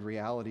sad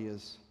reality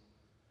is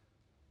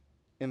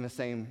in the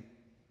same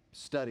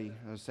study,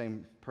 the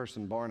same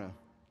person, Barna,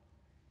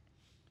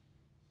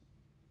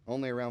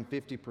 only around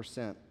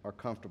 50% are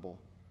comfortable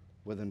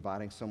with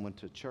inviting someone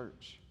to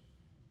church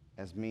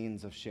as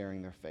means of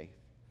sharing their faith.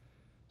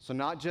 So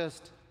not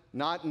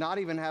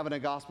even having a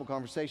gospel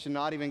conversation,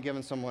 not even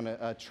giving someone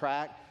a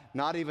tract,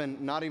 not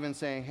even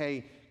saying,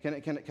 hey,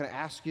 can I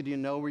ask you, do you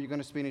know where you're going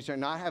to speak in church?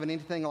 Not having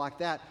anything like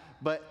that,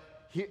 but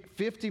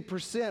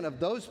 50% of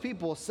those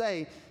people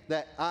say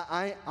that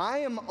I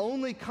am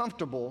only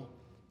comfortable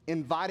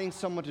inviting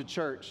someone to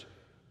church,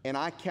 and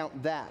I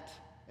count that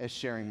as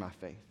sharing my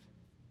faith.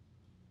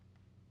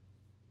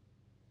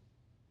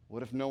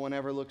 What if no one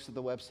ever looks at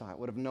the website?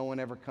 What if no one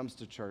ever comes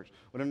to church?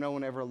 What if no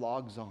one ever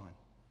logs on?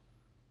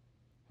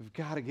 We've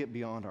got to get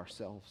beyond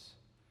ourselves.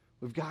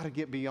 We've got to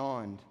get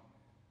beyond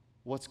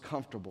what's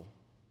comfortable.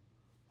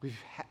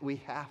 We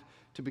have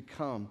to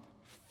become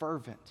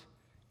fervent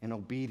and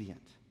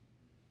obedient.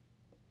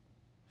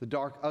 The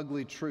dark,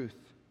 ugly truth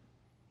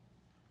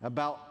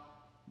about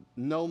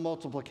no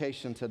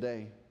multiplication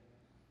today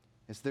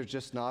is there's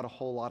just not a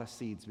whole lot of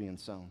seeds being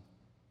sown.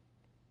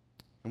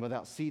 And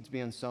without seeds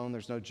being sown,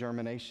 there's no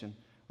germination.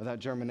 Without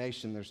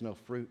germination, there's no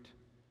fruit.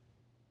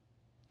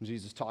 And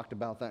Jesus talked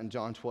about that in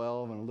John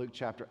 12 and Luke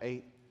chapter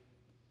 8.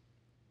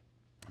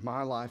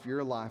 My life,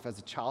 your life as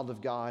a child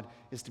of God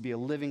is to be a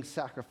living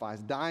sacrifice,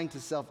 dying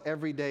to self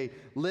every day,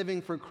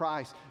 living for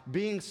Christ,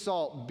 being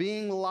salt,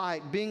 being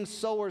light, being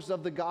sowers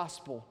of the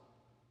gospel.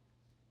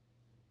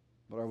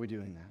 But are we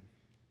doing that?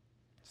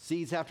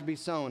 Seeds have to be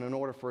sown in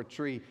order for a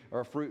tree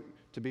or a fruit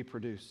to be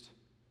produced.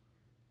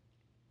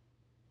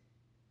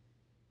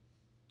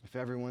 If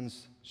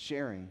everyone's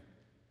sharing,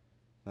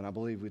 then I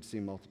believe we'd see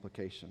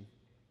multiplication.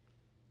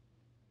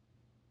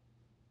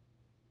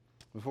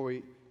 Before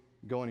we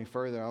go any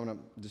further, I want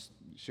to just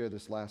share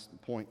this last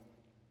point.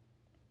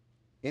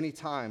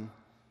 Anytime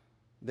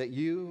that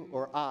you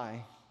or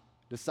I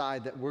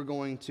decide that we're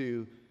going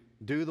to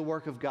do the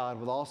work of God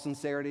with all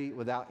sincerity,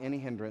 without any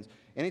hindrance,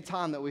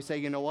 anytime that we say,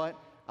 you know what,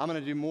 I'm going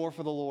to do more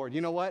for the Lord.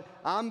 You know what,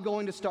 I'm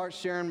going to start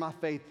sharing my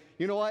faith.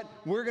 You know what,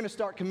 we're going to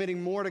start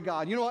committing more to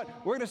God. You know what,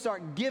 we're going to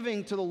start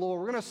giving to the Lord.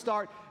 We're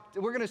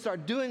going to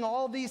start doing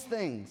all these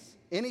things.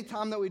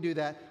 Anytime that we do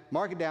that,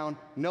 mark it down,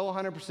 know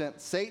 100%,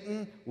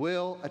 Satan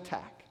will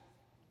attack.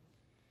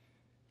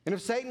 And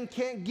if Satan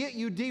can't get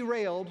you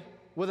derailed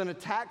with an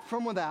attack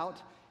from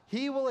without,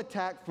 he will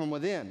attack from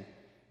within.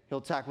 He'll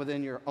attack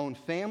within your own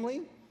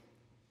family.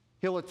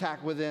 He'll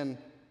attack within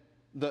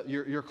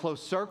your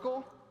close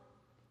circle.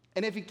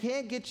 And if he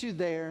can't get you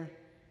there,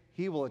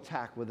 he will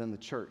attack within the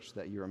church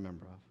that you're a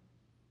member of.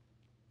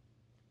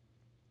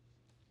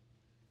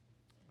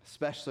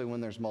 Especially when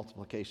there's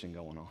multiplication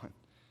going on.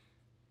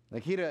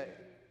 Like he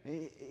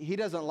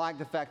doesn't like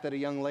the fact that a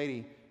young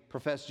lady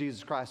professed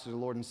Jesus Christ as the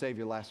Lord and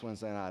Savior last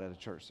Wednesday night at a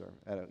church service,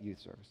 at a youth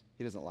service.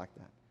 He doesn't like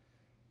that.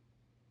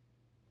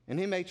 And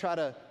he may try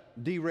to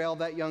derail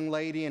that young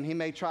lady, and he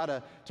may try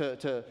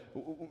to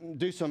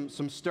do some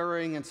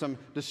stirring and some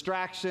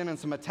distraction and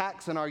some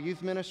attacks in our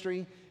youth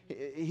ministry.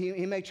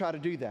 He may try to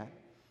do that.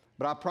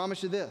 But I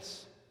promise you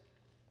this.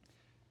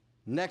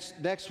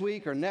 Next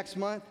week or next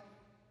month,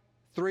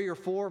 3 or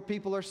 4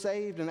 people are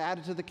saved and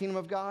added to the kingdom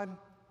of God.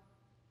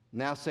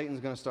 Now Satan's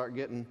going to start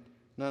getting,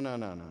 no.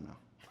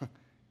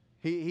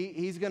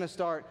 He's going to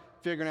start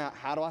figuring out,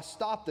 how do I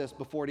stop this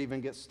before it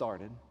even gets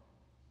started?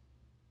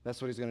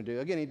 That's what he's going to do.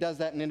 Again, he does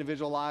that in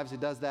individual lives. He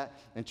does that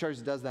in churches.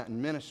 He does that in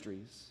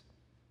ministries.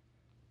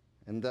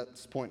 And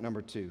that's point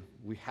number 2.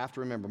 We have to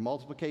remember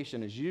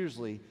multiplication is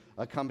usually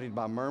accompanied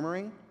by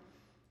murmuring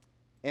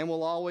and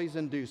will always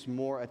induce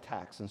more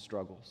attacks and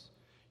struggles.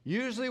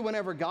 Usually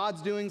whenever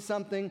God's doing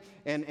something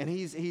and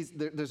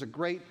there's a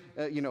great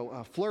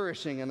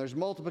flourishing and there's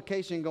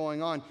multiplication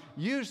going on,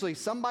 usually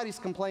somebody's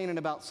complaining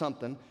about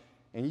something,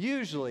 and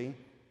usually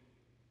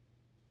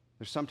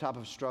there's some type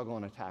of struggle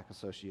and attack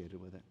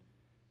associated with it.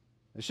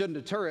 It shouldn't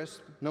deter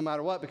us, no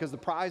matter what, because the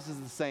prize is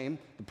the same.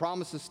 The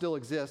promises still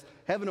exist.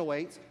 Heaven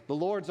awaits. The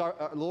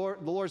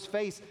Lord's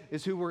face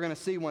is who we're going to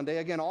see one day.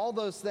 Again, all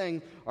those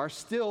things are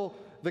still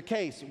the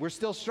case. We're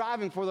still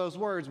striving for those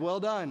words, well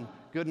done,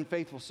 good and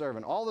faithful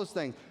servant. All those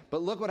things.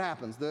 But look what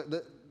happens.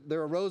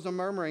 There arose a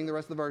murmuring, the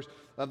rest of the verse,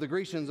 of the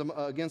Grecians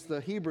against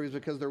the Hebrews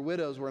because their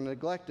widows were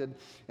neglected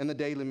in the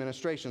daily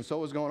ministration. So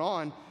what was going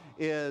on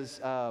is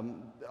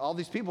all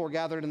these people were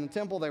gathered in the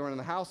temple. They were in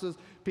the houses.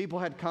 People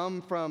had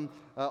come from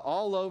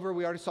all over.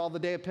 We already saw the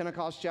day of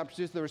Pentecost, chapter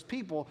 2. So there was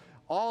people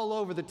all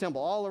over the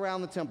temple, all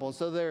around the temple. And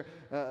so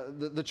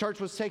the church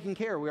was taken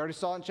care of. We already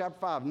saw it in chapter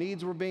 5.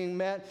 Needs were being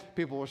met.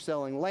 People were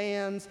selling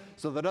lands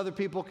so that other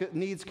people's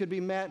needs could be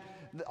met.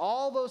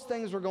 All those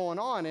things were going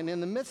on. And in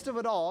the midst of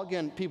it all,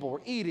 again, people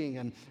were eating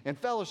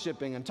and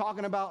fellowshipping and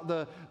talking about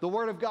the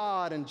Word of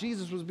God. And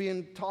Jesus was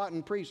being taught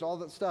and preached, all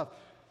that stuff.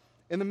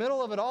 In the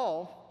middle of it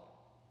all,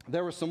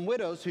 there were some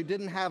widows who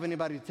didn't have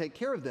anybody to take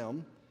care of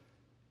them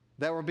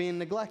that were being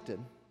neglected.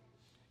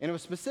 And it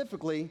was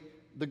specifically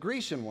the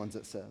Grecian ones,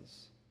 it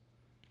says.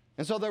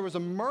 And so there was a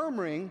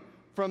murmuring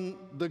from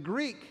the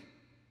Greek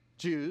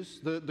Jews,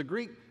 the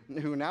Greek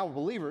who are now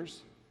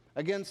believers,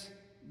 against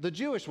the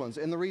Jewish ones.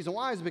 And the reason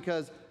why is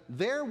because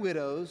their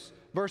widows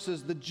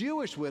versus the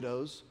Jewish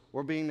widows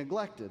were being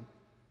neglected.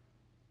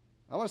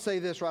 I want to say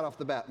this right off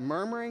the bat.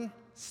 Murmuring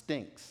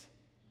stinks.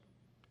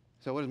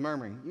 So what is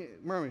murmuring?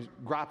 Murmuring is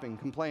griping,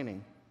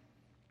 complaining.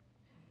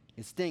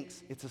 It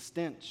stinks. It's a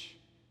stench.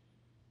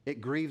 It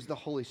grieves the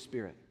Holy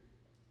Spirit.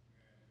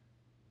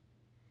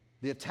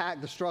 The attack,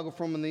 the struggle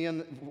from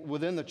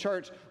within the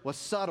church was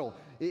subtle,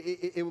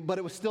 but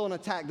it was still an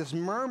attack. This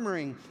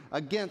murmuring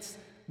against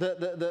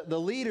the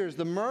leaders,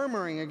 the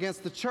murmuring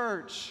against the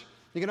church.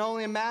 You can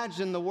only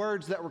imagine the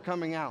words that were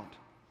coming out.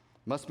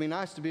 Must be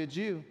nice to be a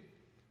Jew.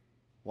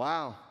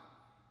 Wow.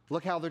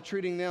 Look how they're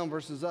treating them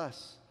versus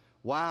us.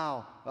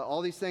 Wow.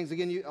 All these things.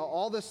 Again,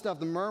 all this stuff,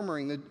 the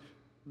murmuring.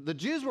 The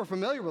Jews were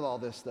familiar with all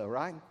this, though,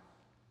 right?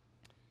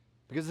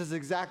 Because this is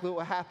exactly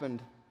what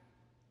happened.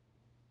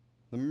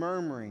 The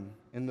murmuring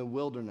in the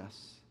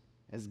wilderness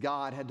as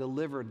God had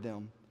delivered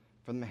them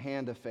from the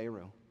hand of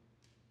Pharaoh.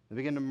 They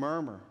began to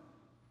murmur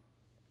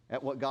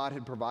at what God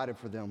had provided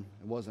for them.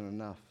 It wasn't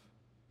enough.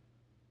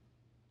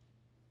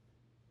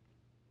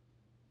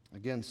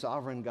 Again,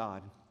 sovereign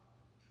God,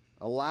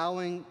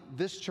 allowing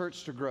this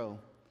church to grow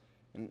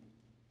and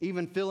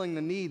even filling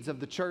the needs of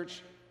the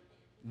church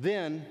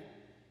then,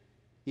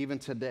 even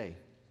today.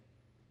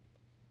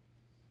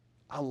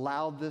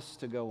 Allowed this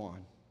to go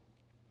on.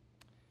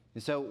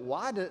 And so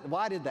why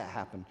did that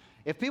happen?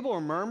 If people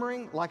were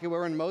murmuring like they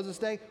were in Moses'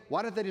 day,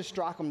 why didn't they just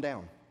strike them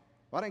down?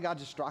 Why didn't God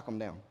just strike them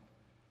down?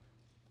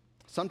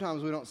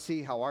 Sometimes we don't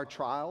see how our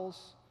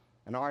trials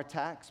and our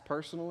attacks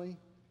personally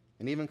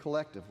and even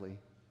collectively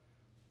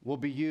will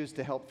be used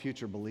to help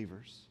future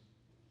believers,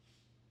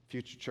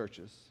 future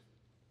churches.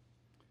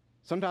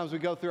 Sometimes we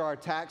go through our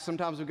attacks,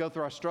 sometimes we go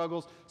through our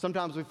struggles,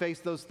 sometimes we face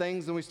those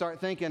things and we start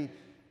thinking,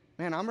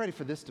 man, I'm ready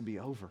for this to be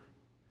over.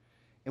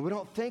 And we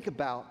don't think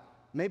about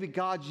maybe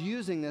God's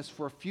using this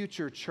for a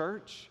future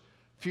church,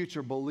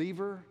 future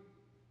believer.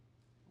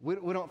 We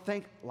don't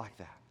think like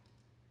that.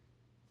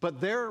 But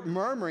their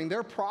murmuring,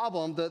 their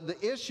problem, the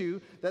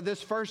issue that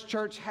this first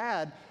church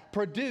had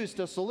produced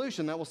a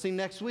solution that we'll see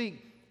next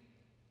week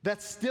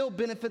that still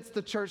benefits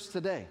the church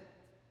today.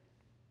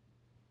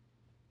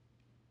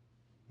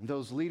 And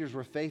those leaders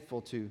were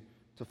faithful to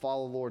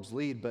follow the Lord's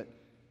lead, but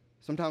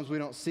sometimes we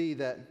don't see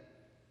that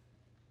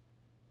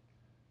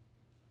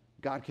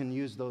God can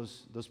use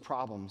those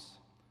problems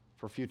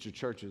for future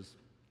churches.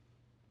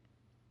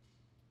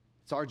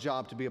 It's our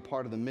job to be a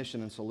part of the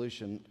mission and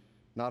solution,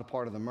 not a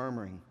part of the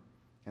murmuring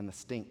and the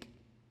stink.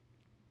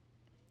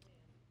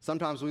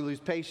 Sometimes we lose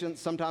patience.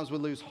 Sometimes we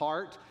lose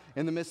heart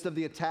in the midst of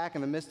the attack,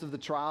 in the midst of the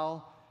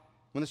trial,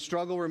 when the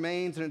struggle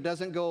remains and it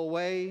doesn't go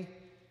away.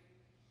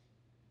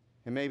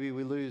 And maybe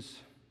we lose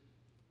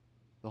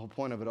the whole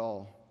point of it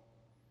all.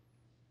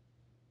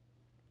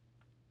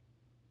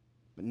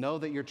 But know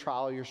that your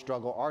trial, your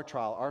struggle,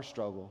 our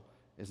struggle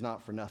is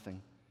not for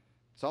nothing.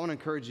 So I want to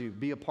encourage you,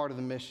 be a part of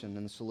the mission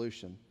and the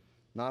solution,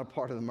 not a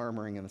part of the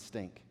murmuring and the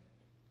stink.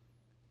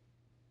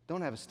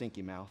 Don't have a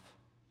stinky mouth.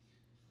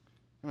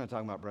 I'm not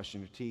talking about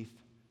brushing your teeth.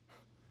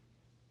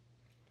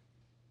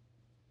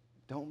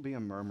 Don't be a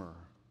murmurer.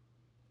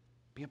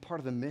 Be a part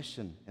of the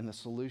mission and the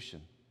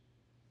solution.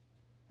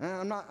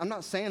 I'm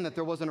not saying that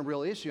there wasn't a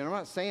real issue, and I'm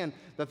not saying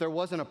that there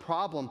wasn't a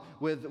problem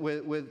with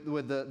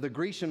the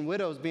Grecian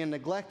widows being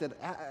neglected.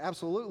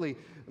 Absolutely.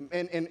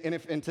 And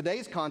if in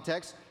today's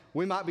context,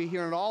 we might be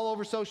hearing it all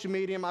over social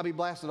media, might be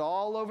blasted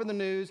all over the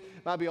news,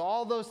 might be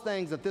all those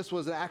things that this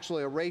was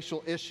actually a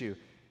racial issue.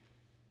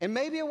 And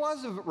maybe it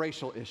was a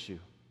racial issue.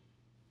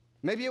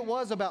 Maybe it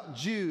was about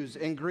Jews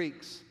and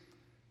Greeks.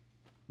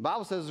 The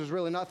Bible says there's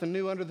really nothing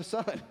new under the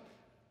sun,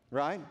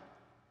 right?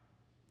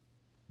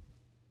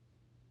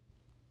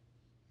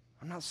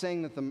 I'm not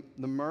saying that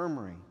the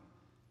murmuring,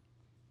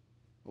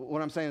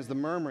 what I'm saying is the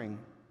murmuring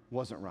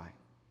wasn't right.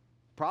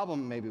 The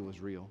problem maybe was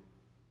real.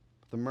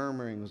 The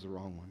murmuring was the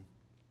wrong one.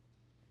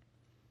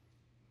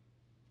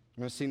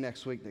 We're going to see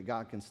next week that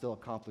God can still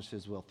accomplish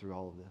His will through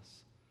all of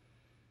this.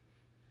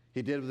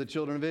 He did with the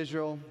children of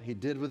Israel, He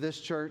did with this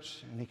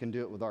church, and He can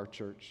do it with our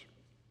church.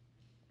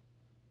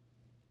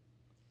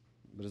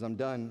 But as I'm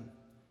done,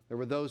 there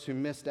were those who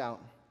missed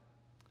out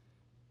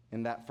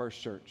in that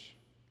first church.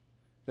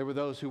 There were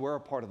those who were a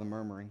part of the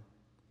murmuring,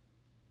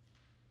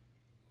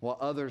 while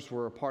others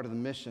were a part of the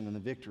mission and the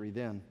victory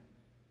then.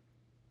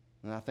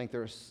 And I think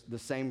there's the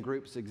same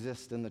groups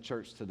exist in the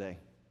church today.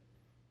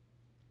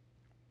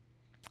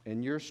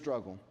 In your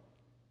struggle,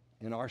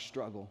 in our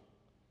struggle,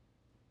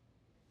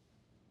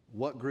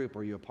 what group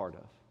are you a part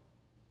of?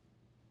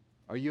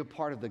 Are you a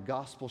part of the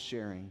gospel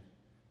sharing,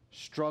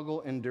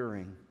 struggle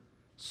enduring,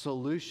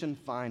 solution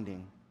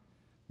finding,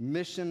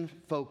 mission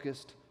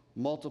focused,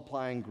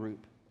 multiplying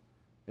group?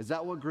 Is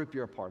that what group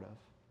you're a part of?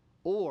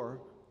 Or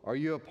are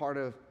you a part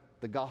of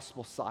the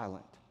gospel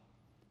silent,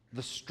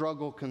 the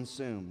struggle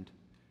consumed,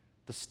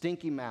 the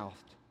stinky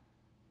mouthed,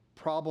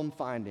 problem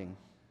finding,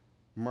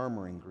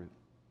 murmuring group?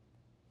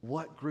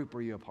 What group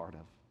are you a part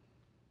of?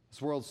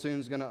 This world soon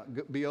is going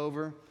to be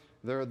over.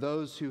 There are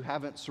those who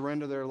haven't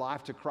surrendered their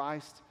life to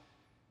Christ,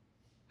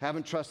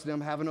 haven't trusted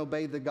Him, haven't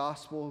obeyed the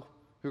gospel,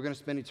 who are going to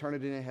spend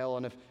eternity in hell.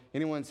 And if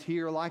anyone's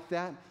here like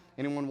that,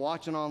 anyone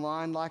watching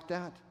online like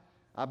that,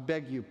 I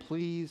beg you,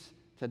 please,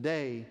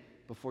 today,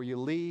 before you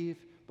leave,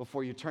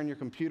 before you turn your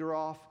computer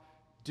off,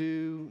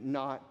 do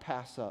not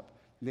pass up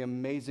the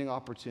amazing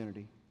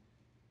opportunity,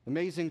 the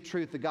amazing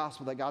truth, the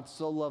gospel that God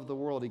so loved the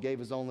world, He gave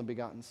His only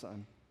begotten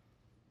Son,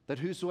 that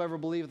whosoever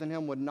believeth in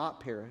Him would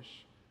not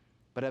perish,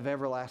 but have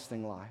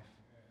everlasting life.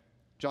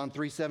 John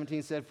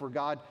 3:17 said, "For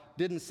God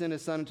didn't send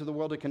His Son into the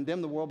world to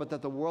condemn the world, but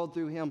that the world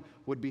through Him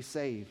would be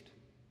saved."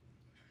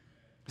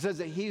 It says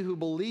that he who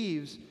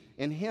believes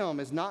in Him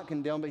is not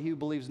condemned, but he who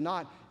believes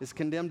not is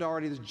condemned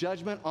already. There's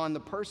judgment on the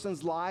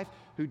person's life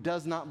who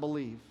does not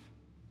believe.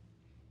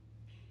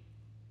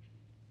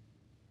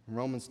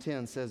 Romans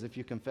 10 says, if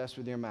you confess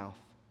with your mouth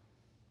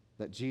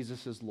that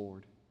Jesus is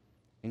Lord,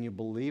 and you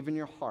believe in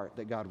your heart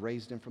that God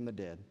raised Him from the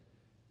dead,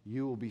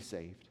 you will be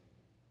saved.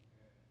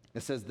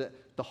 It says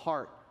that the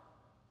heart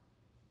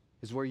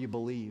is where you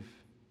believe,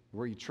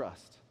 where you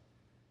trust.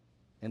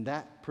 And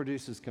that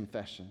produces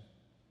confession.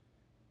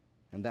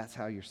 And that's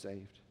how you're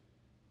saved.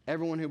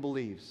 Everyone who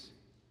believes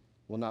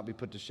will not be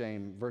put to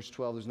shame. Verse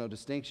 12, there's no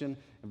distinction.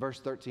 And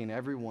verse 13,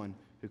 everyone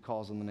who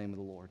calls on the name of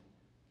the Lord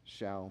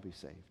shall be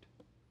saved.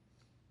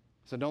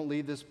 So don't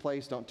leave this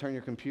place. Don't turn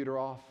your computer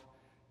off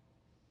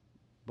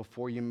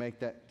before you make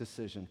that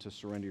decision to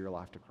surrender your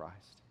life to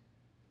Christ.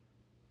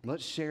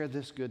 Let's share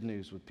this good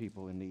news with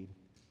people in need.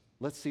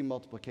 Let's see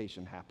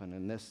multiplication happen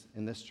in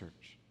this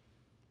church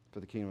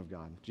for the kingdom of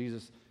God.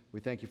 Jesus, we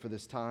thank You for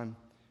this time.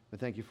 We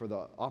thank You for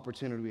the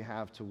opportunity we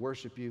have to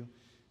worship You.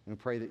 And we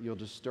pray that You'll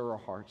just stir our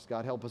hearts.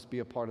 God, help us be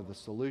a part of the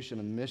solution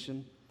and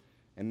mission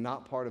and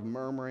not part of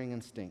murmuring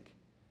and stink.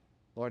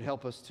 Lord,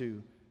 help us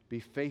to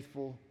be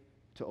faithful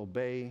to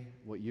obey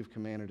what You've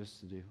commanded us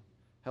to do.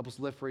 Help us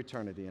live for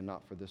eternity and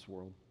not for this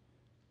world.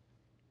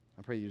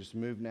 I pray You just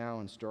move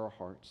now and stir our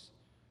hearts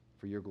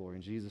for Your glory.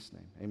 In Jesus'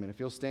 name, amen. If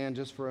you'll stand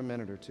just for a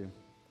minute or two.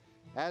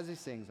 As he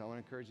sings, I want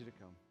to encourage you to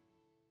come.